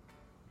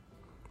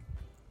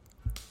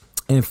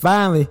 And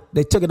finally,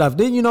 they took it off.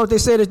 Then you know what they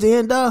said at the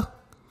end,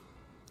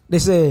 They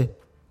said,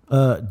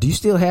 do you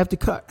still have the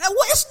card? Well,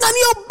 it's none of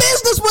your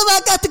business whether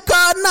I got the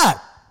card or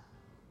not.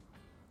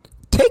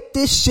 Take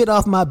this shit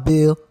off my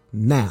bill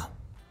now.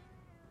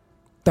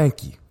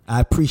 Thank you. I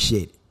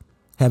appreciate it.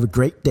 Have a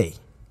great day.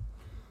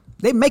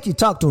 They make you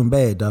talk to them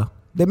bad, dog.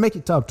 They make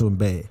you talk to them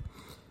bad.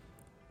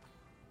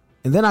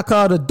 And then I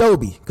called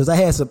Adobe because I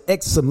had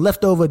some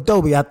leftover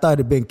Adobe I thought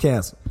had been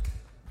canceled.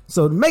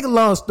 So to make a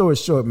long story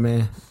short,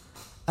 man,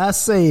 I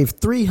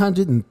saved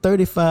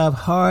 $335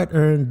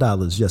 hard-earned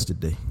dollars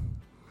yesterday.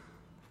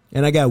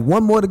 And I got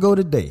one more to go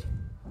today.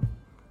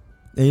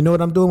 And you know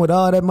what I'm doing with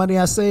all that money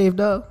I saved,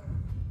 dog?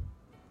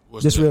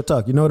 Just real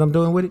talk. You know what I'm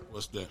doing with it?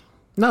 What's that?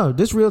 No,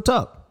 this real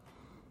talk.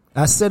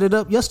 I set it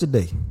up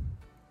yesterday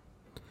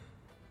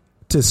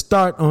to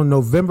start on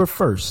November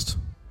 1st.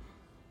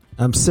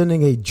 I'm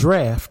sending a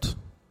draft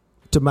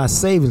to my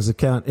savings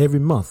account every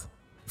month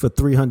for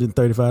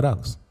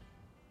 $335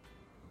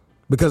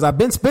 because I've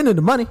been spending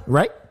the money,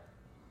 right?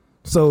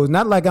 So it's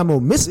not like I'm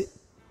going to miss it,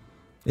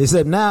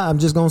 except now I'm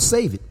just going to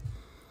save it.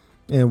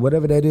 And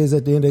whatever that is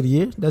at the end of the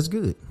year, that's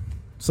good.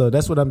 So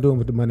that's what I'm doing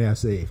with the money I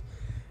save.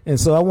 And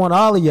so I want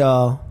all of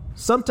y'all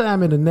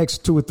sometime in the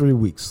next 2 or 3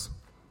 weeks,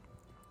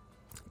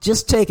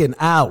 just take an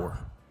hour.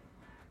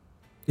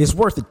 It's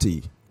worth it to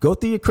you. Go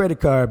through your credit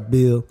card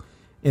bill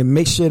and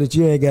make sure that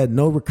you ain't got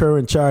no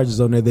recurring charges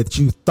on there that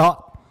you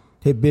thought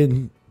had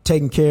been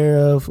taken care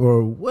of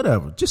or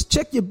whatever. Just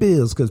check your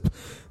bills because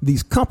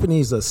these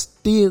companies are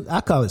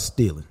I call it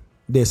stealing.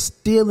 They're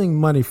stealing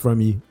money from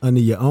you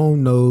under your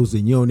own nose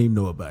and you don't even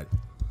know about it.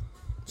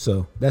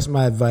 So that's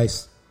my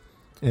advice.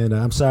 And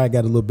I'm sorry I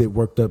got a little bit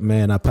worked up,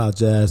 man. I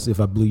apologize if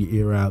I blew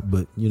your ear out,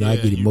 but, I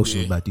get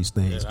emotional about these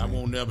things. I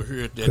won't never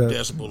hear that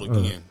decibel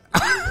again.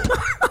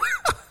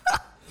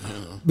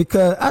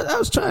 Because I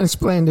was trying to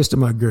explain this to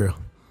my girl.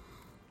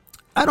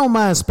 I don't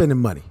mind spending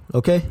money,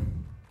 okay?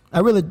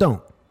 I really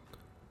don't.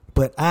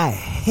 But I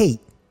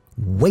hate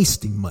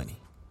wasting money.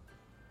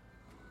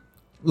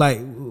 Like,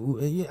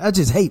 I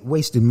just hate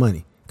wasting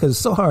money because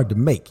it's so hard to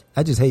make.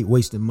 I just hate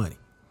wasting money.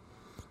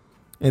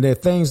 And there are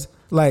things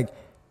like,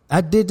 I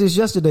did this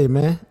yesterday,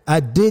 man. I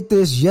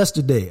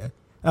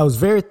was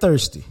very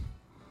thirsty.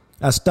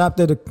 I stopped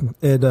I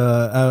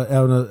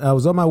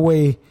was on my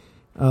way,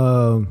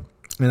 and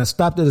I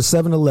stopped at a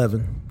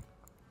 7-Eleven.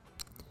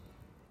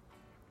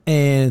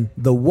 And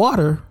the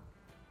water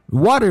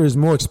is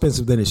more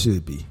expensive than it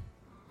should be.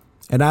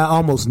 And I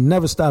almost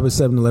never stop at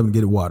 7-Eleven to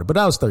get water, but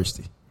I was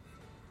thirsty.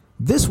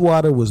 This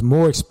water was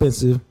more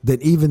expensive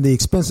than even the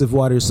expensive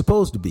water is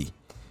supposed to be.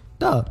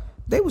 Dog,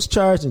 they was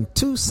charging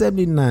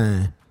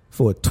 $2.79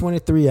 for a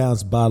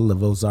 23-ounce bottle of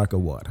Ozarka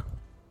water.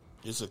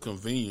 It's a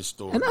convenience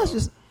store. And I was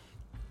just,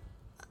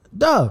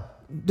 dog,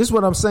 this is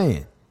what I'm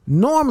saying.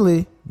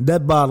 Normally,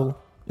 that bottle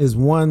is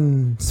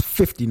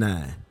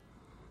 $1.59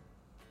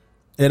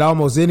 at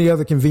almost any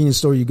other convenience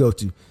store you go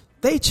to.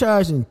 They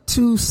charging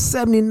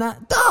 $2.79.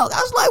 Dog, I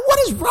was like, what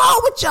is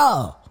wrong with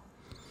y'all?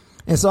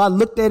 And so I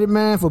looked at it,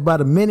 man, for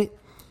about a minute,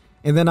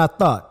 and then I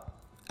thought,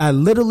 I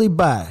literally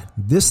buy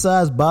this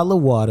size bottle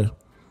of water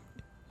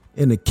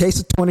in a case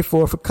of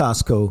 24 for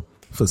Costco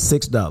for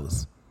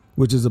 $6,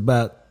 which is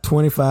about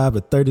 25 or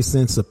 30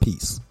 cents a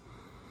piece.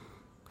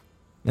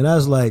 And I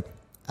was like,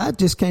 I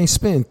just can't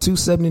spend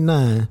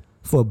 $2.79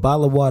 for a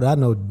bottle of water I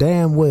know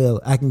damn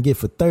well I can get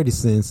for 30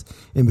 cents.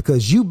 And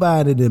because you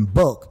buying it in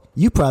bulk,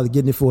 you probably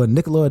getting it for a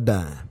nickel or a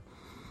dime.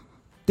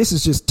 This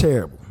is just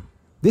terrible.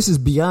 This is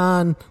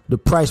beyond the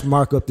price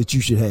markup that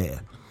you should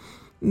have.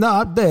 No,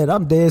 I'm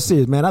dead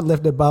serious, man. I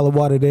left that bottle of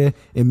water there,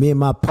 and me and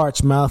my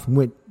parched mouth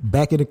went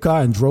back in the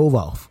car and drove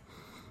off.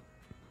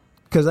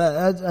 Because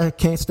I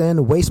can't stand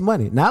to waste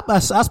money. Now, I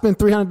spent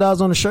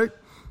 $300 on a shirt.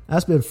 I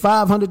spent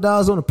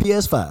 $500 on a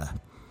PS5.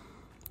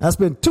 I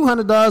spent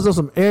 $200 on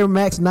some Air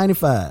Max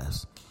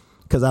 95s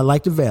because I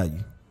like the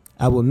value.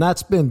 I will not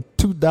spend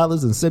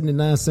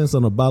 $2.79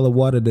 on a bottle of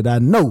water that I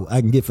know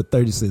I can get for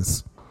 30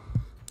 cents.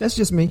 That's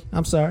just me.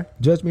 I'm sorry.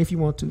 Judge me if you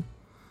want to.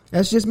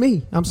 That's just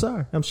me. I'm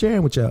sorry. I'm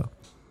sharing with y'all.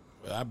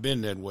 Well, I've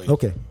been that way.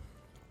 Okay.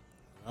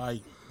 All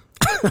right.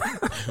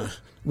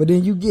 Well,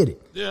 then you get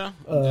it. Yeah,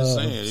 I'm just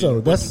saying.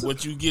 So that's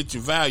what you get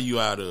your value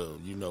out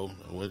of. You know,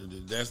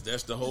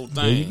 that's the whole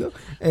thing. There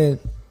you go.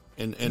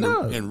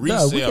 And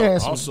resale.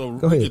 Also,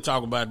 we can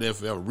talk about that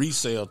forever.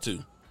 Resale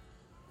too.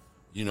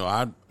 You know,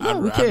 I'd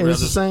rather. It's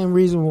the same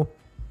reason.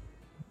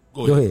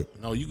 Go ahead.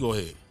 No, you go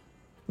ahead.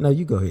 No,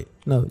 you go ahead.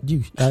 No,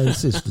 you. I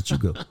insist that you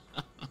go.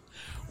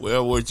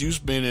 Well, what you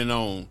spending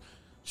on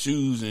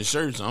shoes and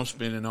shirts, I'm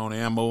spending on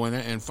ammo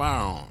and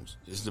firearms.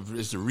 It's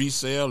the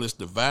resale. It's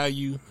the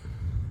value.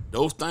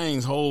 Those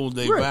things hold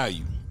their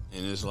value,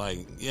 and it's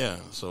like, yeah.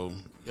 So,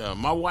 yeah,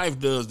 my wife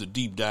does the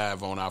deep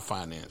dive on our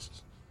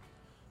finances.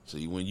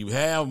 See, when you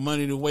have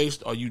money to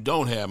waste or you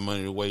don't have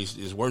money to waste,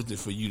 it's worth it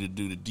for you to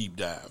do the deep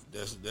dive.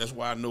 That's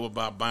why I know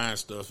about buying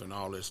stuff and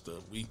all that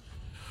stuff. We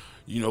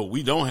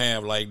don't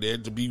have like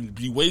that to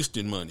be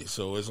wasting money.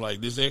 So it's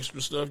like this extra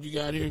stuff you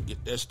got here,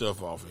 get that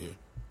stuff off of here.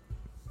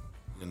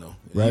 You know,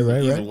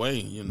 either way,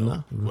 you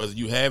know, whether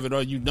you have it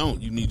or you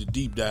don't, you need to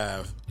deep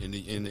dive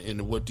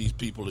into what these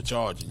people are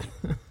charging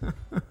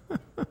you.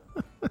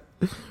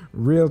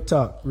 Real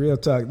talk.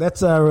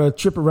 That's our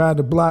trip around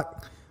the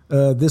block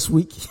this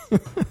week.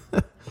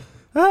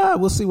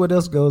 We'll see what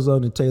else goes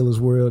on in Taylor's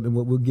world and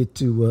what we'll get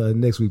to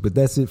next week. But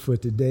that's it for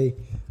today.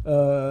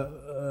 We're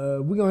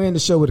going to end the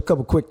show with a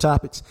couple quick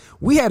topics.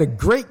 We had a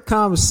great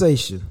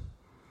conversation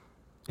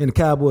in the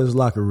Cowboys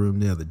locker room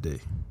the other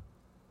day.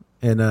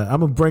 And I'm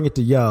going to bring it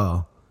to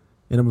y'all,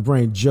 and I'm going to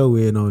bring Joe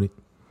in on it.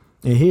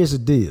 And here's the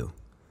deal.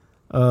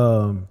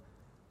 How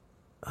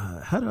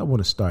do I want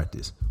to start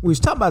this? We was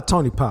talking about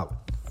Tony Pollard.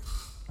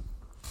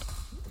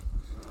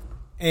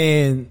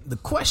 And the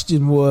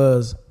question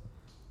was,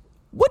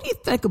 what do you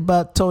think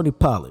about Tony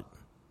Pollard?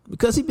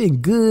 Because he's been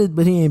good,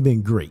 but he ain't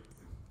been great.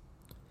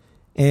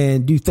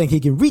 And do you think he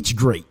can reach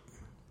great?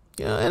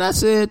 And I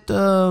said,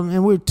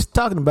 and we're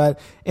talking about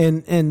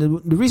it, and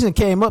the reason it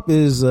came up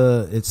is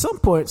at some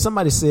point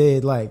somebody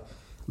said, like,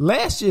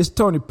 last year's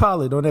Tony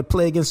Pollard on that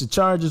play against the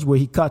Chargers where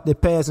he caught that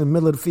pass in the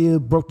middle of the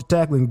field, broke the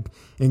tackle,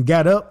 and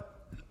got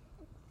up,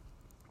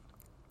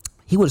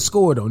 he would have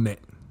scored on that.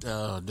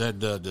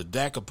 The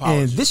Dak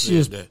apologist and this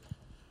year's that.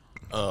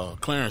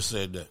 Clarence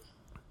said that.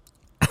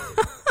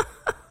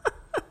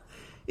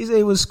 He said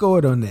he would have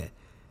scored on that.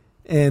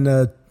 And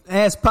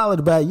asked Pollard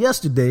about it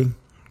yesterday.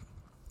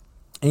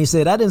 And he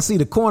said, I didn't see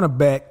the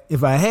cornerback.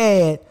 If I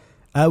had,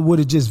 I would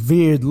have just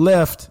veered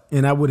left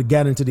and I would have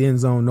got into the end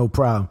zone, no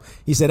problem.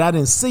 He said, I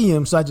didn't see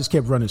him, so I just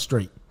kept running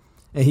straight.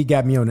 And he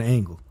got me on the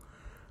angle.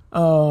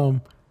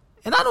 And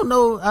I don't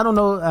know. I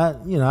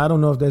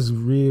don't know if that's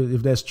real,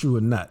 if that's true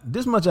or not.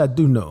 This much I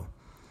do know.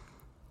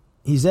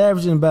 He's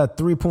averaging about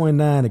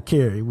 3.9 a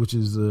carry, which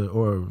is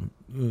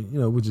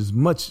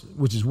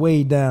which is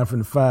way down from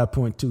the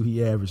 5.2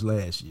 he averaged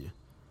last year.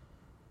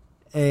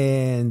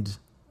 And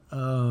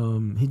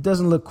he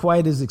doesn't look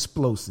quite as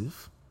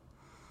explosive.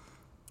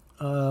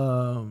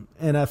 And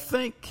I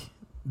think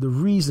the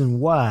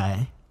reason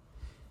why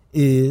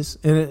is,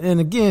 and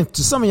again,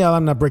 to some of y'all,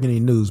 I'm not breaking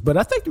any news, but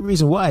I think the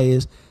reason why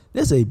is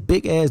there's a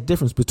big ass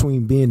difference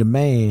between being the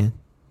man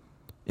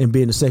and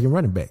being the second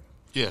running back.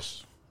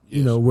 Yes.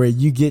 You know, where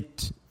you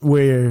get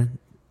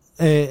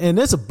and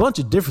there's a bunch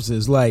of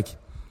differences. Like,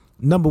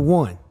 number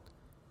one,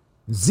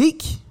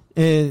 Zeke,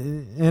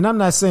 and I'm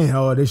not saying,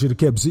 they should have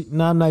kept Zeke.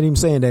 No, I'm not even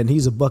saying that. And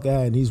he's a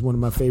Buckeye and he's one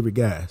of my favorite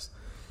guys.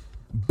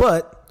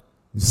 But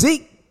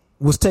Zeke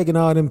was taking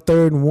all them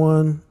 3rd and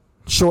 1,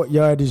 short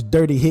yardage,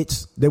 dirty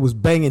hits that was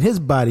banging his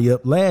body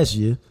up last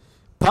year.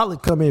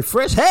 Pollard come in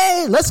fresh.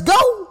 Hey, let's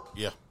go.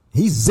 Yeah.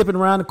 He's zipping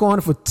around the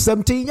corner for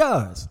 17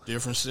 yards.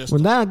 Different system.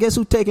 Well, now guess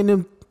who taking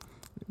them?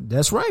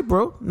 That's right,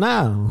 bro.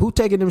 Now, who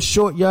taking them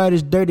short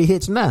yardage, dirty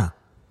hits now?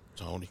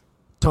 Tony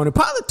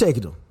Pollard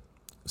taking them.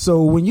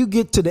 So when you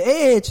get to the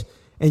edge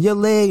and your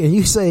leg and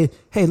you say,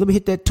 hey, let me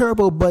hit that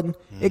turbo button,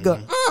 it go,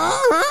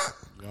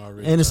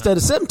 and instead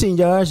of 17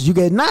 yards, you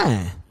get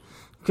 9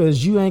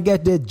 because you ain't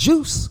got that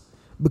juice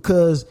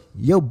because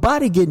your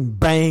body getting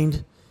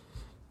banged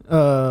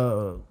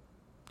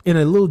in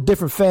a little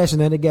different fashion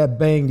than it got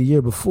banged the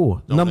year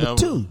before. Number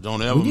 2.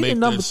 Don't ever make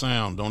that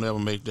sound. Don't ever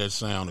make that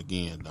sound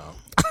again, dog.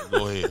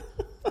 Go ahead.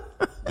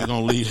 We're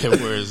going to leave that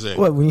where it's at.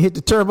 What, when you hit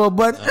the turbo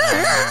button?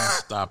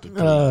 Stop it,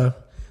 please.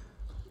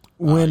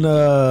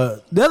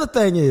 The other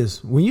thing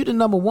is, when you're the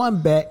number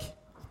 1 back,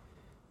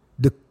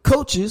 the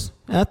coaches,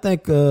 and I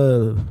think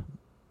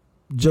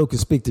Joe can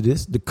speak to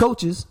this, the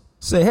coaches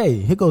say, hey,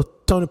 here goes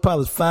Tony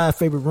Pollard's 5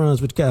 favorite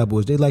runs with the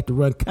Cowboys. They like to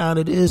run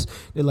counter this.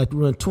 They like to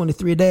run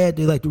 23 that.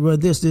 They like to run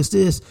this.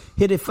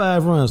 Hit it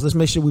 5 runs. Let's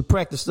make sure we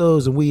practice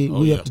those and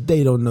we up to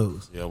date on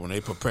those. Yeah, when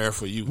they prepare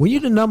for you. When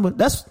you're the number,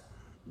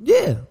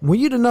 when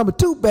you're the number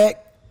 2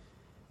 back,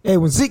 hey,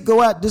 when Zeke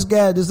go out,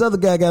 this other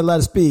guy got a lot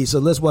of speed, so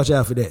let's watch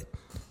out for that.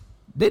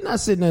 They're not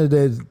sitting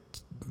there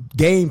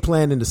game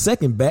planning the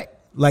second back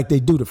like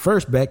they do the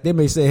first back. They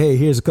may say, hey,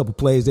 here's a couple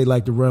plays they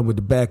like to run with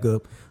the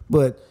backup,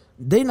 but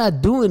they're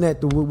not doing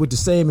that with the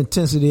same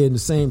intensity and the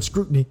same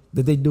scrutiny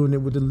that they're doing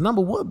it with the number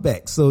 1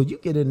 back. So you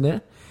get in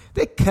there,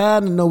 they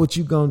kind of know what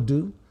you're going to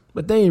do,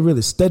 but they ain't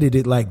really studied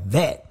it like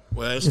that.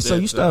 Well, and so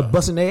you start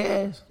busting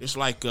their ass. It's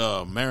like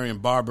Marion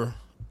Barber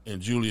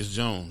and Julius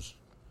Jones.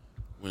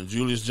 When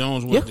Julius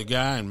Jones was the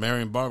guy and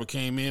Marion Barber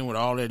came in with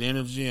all that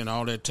energy and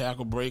all that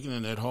tackle breaking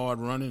and that hard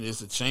running,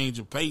 it's a change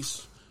of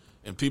pace,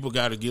 and people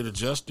got to get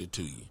adjusted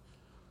to you.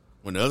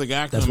 When the other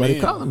guy comes in, that's why they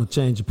call him a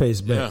change of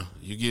pace back.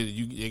 Yeah,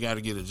 you got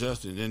to get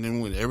adjusted. And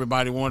then when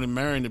everybody wanted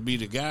Marion to be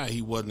the guy,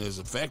 he wasn't as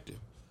effective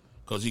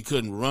because he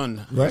couldn't run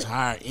his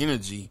higher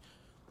energy,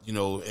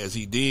 as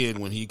he did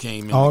when he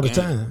came in all the game.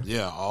 Time.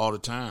 Yeah, all the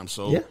time.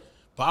 So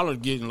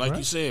Pollard getting, like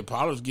you said,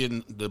 Pollard's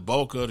getting the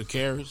bulk of the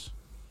carries.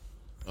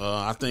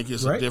 I think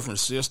it's a different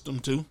system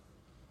too.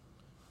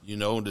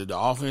 The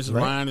offensive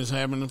line is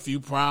having a few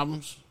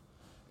problems,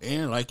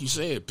 and like you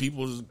said,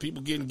 people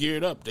getting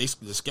geared up. The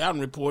scouting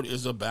report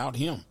is about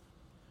him.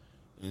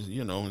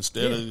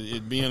 Instead of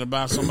it being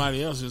about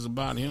somebody else, it's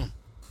about him.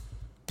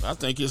 I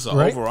think it's an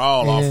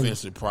overall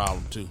offensive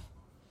problem too.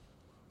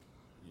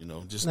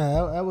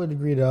 I would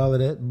agree to all of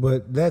that,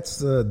 but that's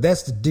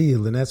the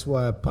deal, and that's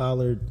why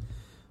Pollard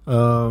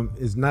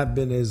has not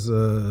been as.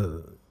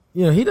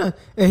 He done.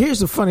 And here's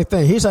the funny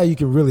thing. Here's how you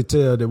can really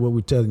tell that what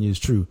we're telling you is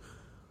true.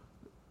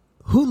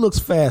 Who looks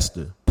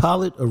faster,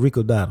 Pollard or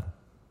Rico Dotto?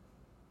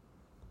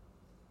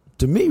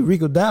 To me,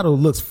 Rico Dotto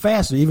looks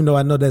faster, even though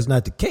I know that's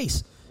not the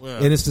case.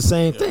 Well, and it's the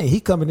same thing. He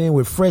coming in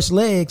with fresh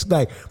legs,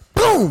 like,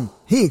 boom,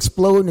 he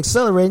exploding,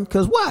 accelerating,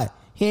 because why?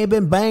 He ain't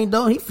been banged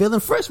on. He feeling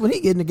fresh when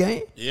he get in the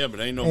game. Yeah, but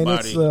ain't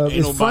nobody.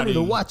 It's funny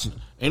to watch it.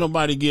 Ain't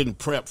nobody getting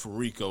prepped for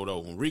Rico, though.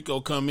 When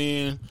Rico come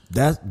in.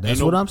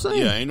 That's what I'm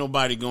saying. Yeah, ain't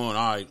nobody going,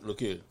 all right, look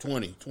here,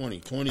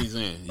 20's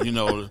in.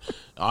 All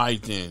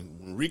right, then.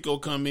 When Rico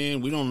come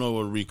in, we don't know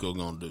what Rico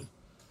going to do.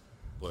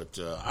 But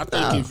I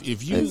think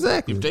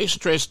if they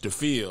stretch the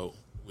field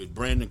with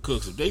Brandon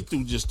Cooks, if they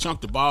just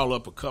chunk the ball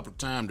up a couple of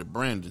times to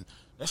Brandon,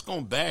 that's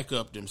going to back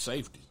up them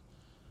safeties.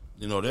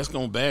 That's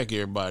going to back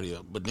everybody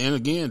up. But then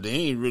again, they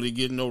ain't really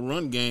getting no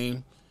run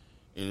game,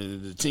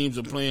 and the teams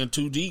are playing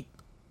too deep.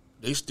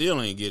 They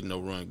still ain't getting no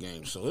run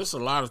game. So it's a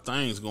lot of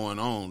things going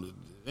on.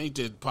 It ain't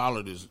that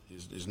Pollard is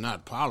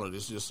not Pollard.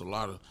 It's just a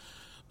lot of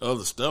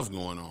other stuff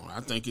going on. I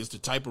think it's the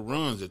type of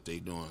runs that they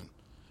doing.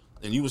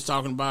 And you was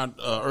talking about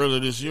earlier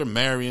this year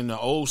marrying the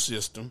old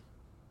system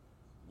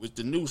with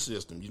the new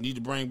system. You need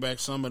to bring back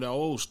some of the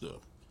old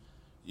stuff,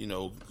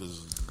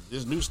 because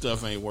this new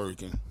stuff ain't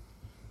working.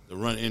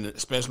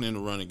 Especially in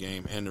the running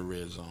game and the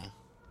red zone.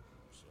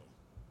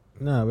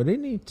 No, but they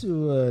need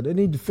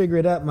to figure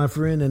it out, my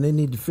friend, and they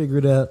need to figure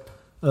it out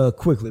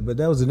quickly. But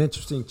that was an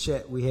interesting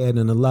chat we had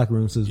in the locker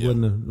room since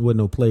wasn't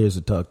no players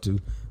to talk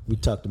to. We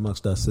talked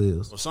amongst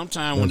ourselves. Well,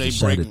 sometimes when they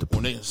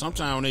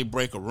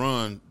break a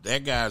run,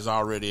 that guy's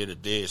already at a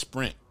dead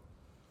sprint,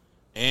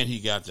 and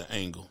he got the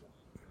angle.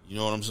 You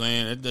know what I'm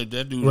saying?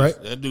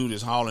 That dude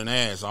is hauling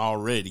ass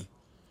already,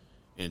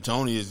 and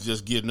Tony is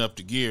just getting up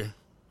to gear.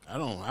 I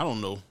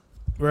don't know.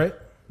 Right.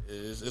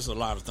 It's a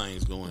lot of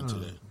things going into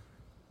that.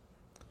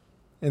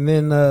 And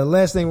then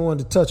last thing we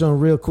wanted to touch on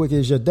real quick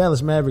is your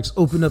Dallas Mavericks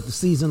opened up the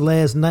season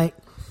last night.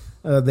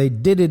 They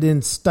did it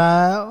in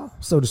style,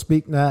 so to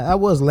speak. Now, I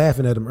was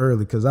laughing at them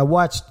early because I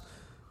watched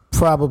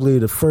probably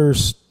the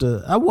first it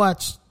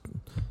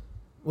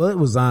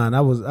was on.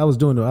 I was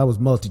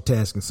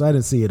multitasking, so I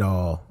didn't see it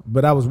all.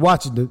 But I was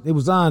watching it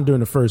was on during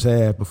the first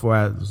half before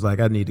I was like,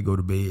 I need to go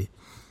to bed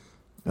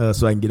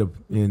so I can get up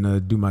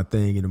and do my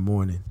thing in the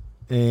morning.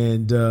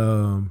 And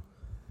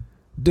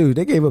Dude,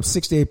 they gave up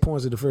 68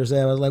 points in the first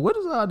half. I was like, what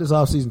is all this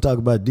offseason talk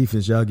about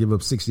defense? Y'all give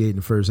up 68 in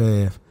the first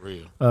half.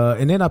 Real.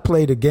 And then I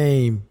played a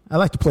game. I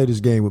like to play this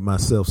game with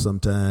myself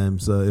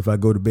sometimes if I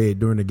go to bed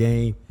during the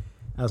game.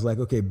 I was like,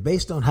 okay,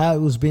 based on how it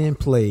was being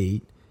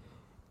played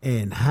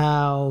and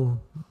how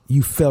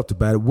you felt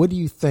about it, what do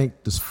you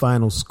think this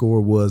final score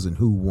was and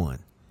who won?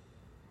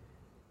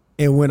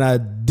 And when I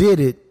did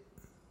it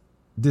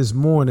this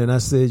morning, I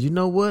said, you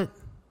know what?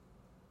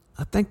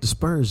 I think the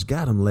Spurs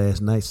got them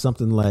last night,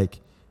 something like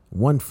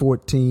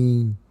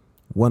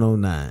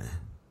 114-109.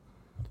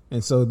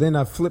 And so then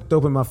I flipped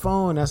open my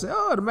phone and I said,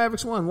 oh, the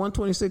Mavericks won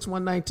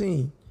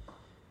 126-119.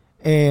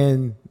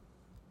 And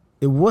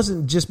it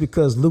wasn't just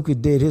because Luka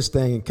did his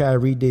thing and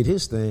Kyrie did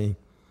his thing.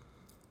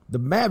 The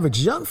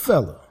Mavericks young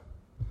fella,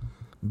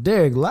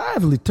 Derek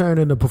Lively, turned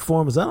in a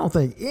performance I don't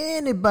think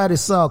anybody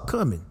saw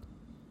coming.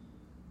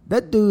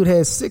 That dude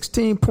had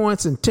 16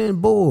 points and 10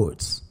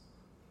 boards.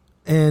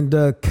 And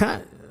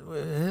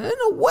in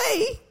a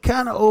way,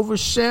 kind of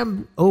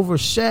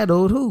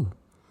overshadowed who?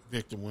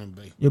 Victor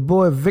Wembanyama. Your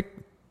boy Vic.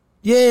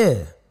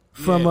 Yeah.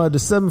 From the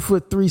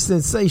 7'3"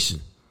 sensation.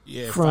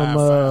 Yeah,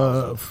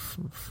 from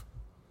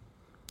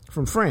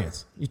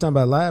France. You talking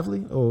about Lively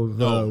or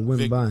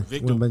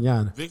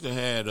Wembanyama? Victor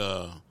had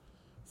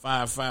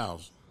 5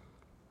 fouls.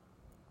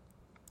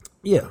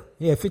 Yeah.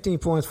 He had 15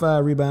 points,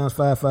 5 rebounds,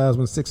 5 fouls,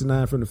 went 6 of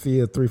 9 from the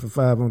field, 3 for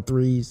 5 on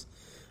threes.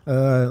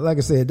 Like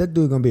I said, that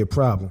dude going to be a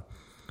problem.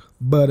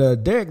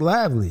 But Derek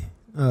Lively,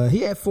 he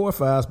had 4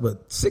 fouls,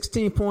 but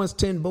 16 points,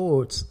 10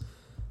 boards,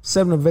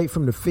 7 of 8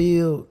 from the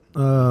field.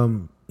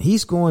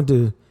 He's going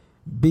to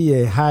be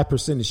a high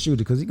percentage shooter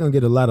because he's going to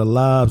get a lot of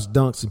lobs,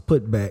 dunks, and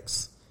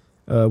putbacks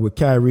with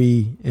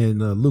Kyrie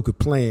and Luka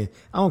playing.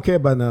 I don't care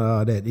about none of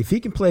all that. If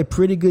he can play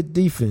pretty good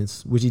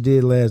defense, which he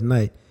did last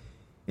night,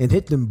 and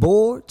hit them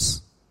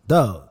boards,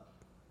 dog,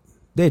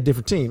 they're a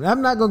different team.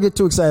 I'm not going to get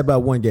too excited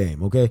about one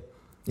game, okay?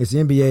 It's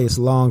the NBA. It's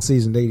a long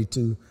season,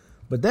 82.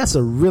 But that's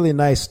a really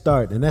nice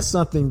start, and that's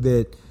something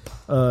that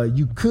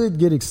you could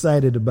get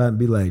excited about and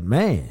be like,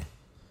 man,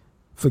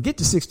 forget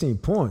the 16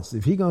 points.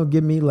 If he's going to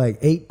give me like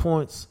 8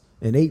 points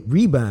and 8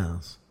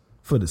 rebounds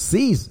for the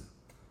season,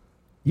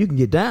 you can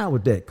get down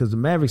with that because the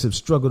Mavericks have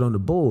struggled on the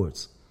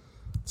boards.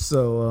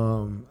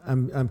 So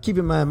I'm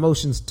keeping my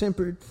emotions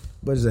tempered,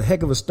 but it's a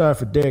heck of a start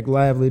for Derek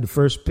Lively, the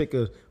first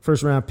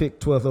round pick,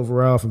 12th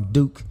overall from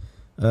Duke.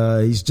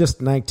 He's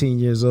just 19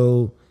 years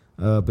old,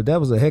 but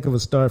that was a heck of a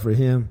start for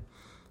him.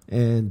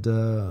 And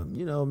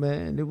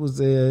man, it was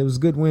a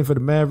good win for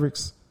the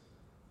Mavericks.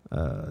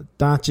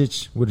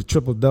 Doncic with a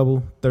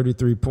triple-double,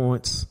 33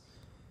 points,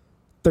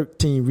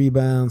 13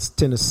 rebounds,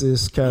 10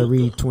 assists.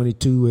 Kyrie,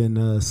 22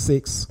 and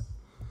 6.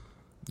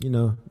 They're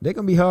going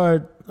to be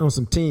hard on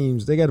some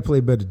teams. They got to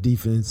play better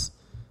defense.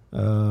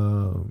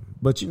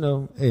 But,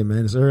 hey,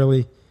 man, it's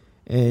early.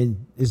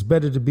 And it's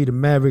better to be the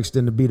Mavericks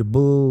than to be the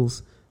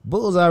Bulls.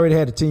 Bulls already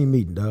had a team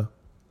meeting, dog.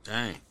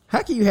 Dang.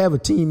 How can you have a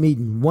team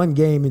meeting one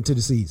game into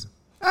the season?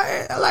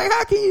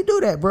 How can you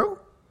do that, bro?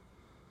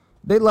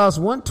 They lost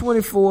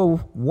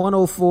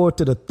 124-104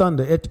 to the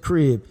Thunder at the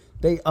crib.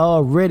 They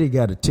already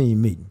got a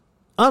team meeting.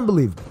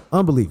 Unbelievable.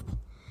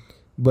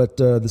 But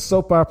the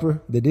soap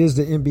opera that is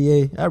the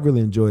NBA, I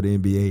really enjoy the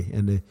NBA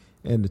and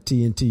the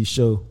TNT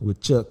show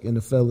with Chuck and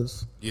the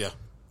fellas. Yeah.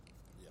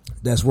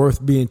 That's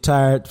worth being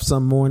tired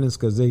some mornings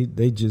because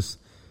they just,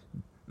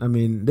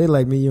 they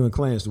like me, you, and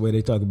Clarence the way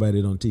they talk about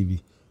it on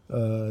TV.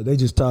 They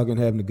just talking,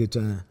 having a good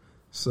time.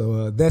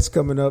 So that's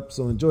coming up.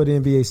 So enjoy the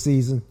NBA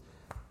season.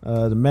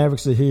 The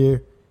Mavericks are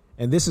here.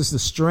 And this is the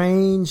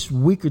strange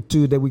week or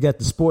two that we got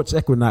the sports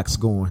equinox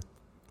going.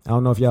 I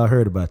don't know if y'all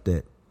heard about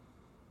that.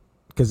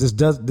 Because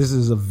this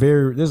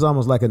is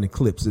almost like an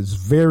eclipse. It's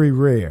very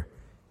rare.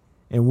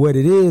 And what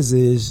it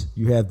is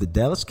you have the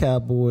Dallas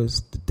Cowboys,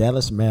 the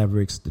Dallas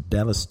Mavericks, the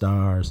Dallas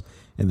Stars,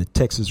 and the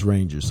Texas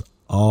Rangers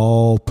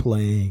all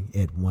playing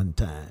at one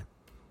time.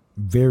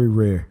 Very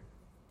rare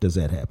does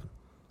that happen.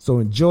 So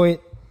enjoy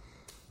it.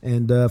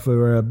 And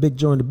for Big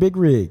Joe and the Big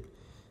Rig,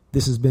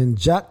 this has been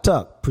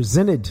JacquesTalk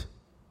presented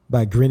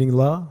by Grinning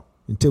Law.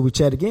 Until we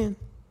chat again,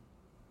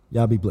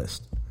 y'all be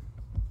blessed.